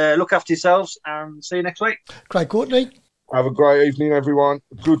 Look after yourselves, and see you next week. Craig Courtney. Have a great evening, everyone.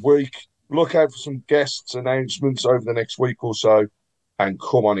 Good week. Look out for some guests announcements over the next week or so. And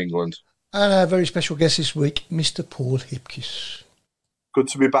come on, England. And our very special guest this week, Mr. Paul Hipkiss. Good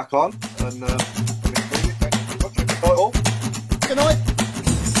to be back on. And good night.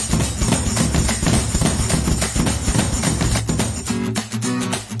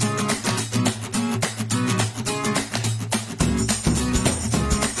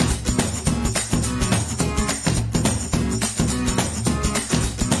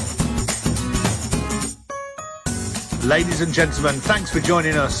 Ladies and gentlemen, thanks for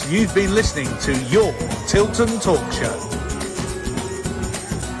joining us. You've been listening to your Tilton Talk Show.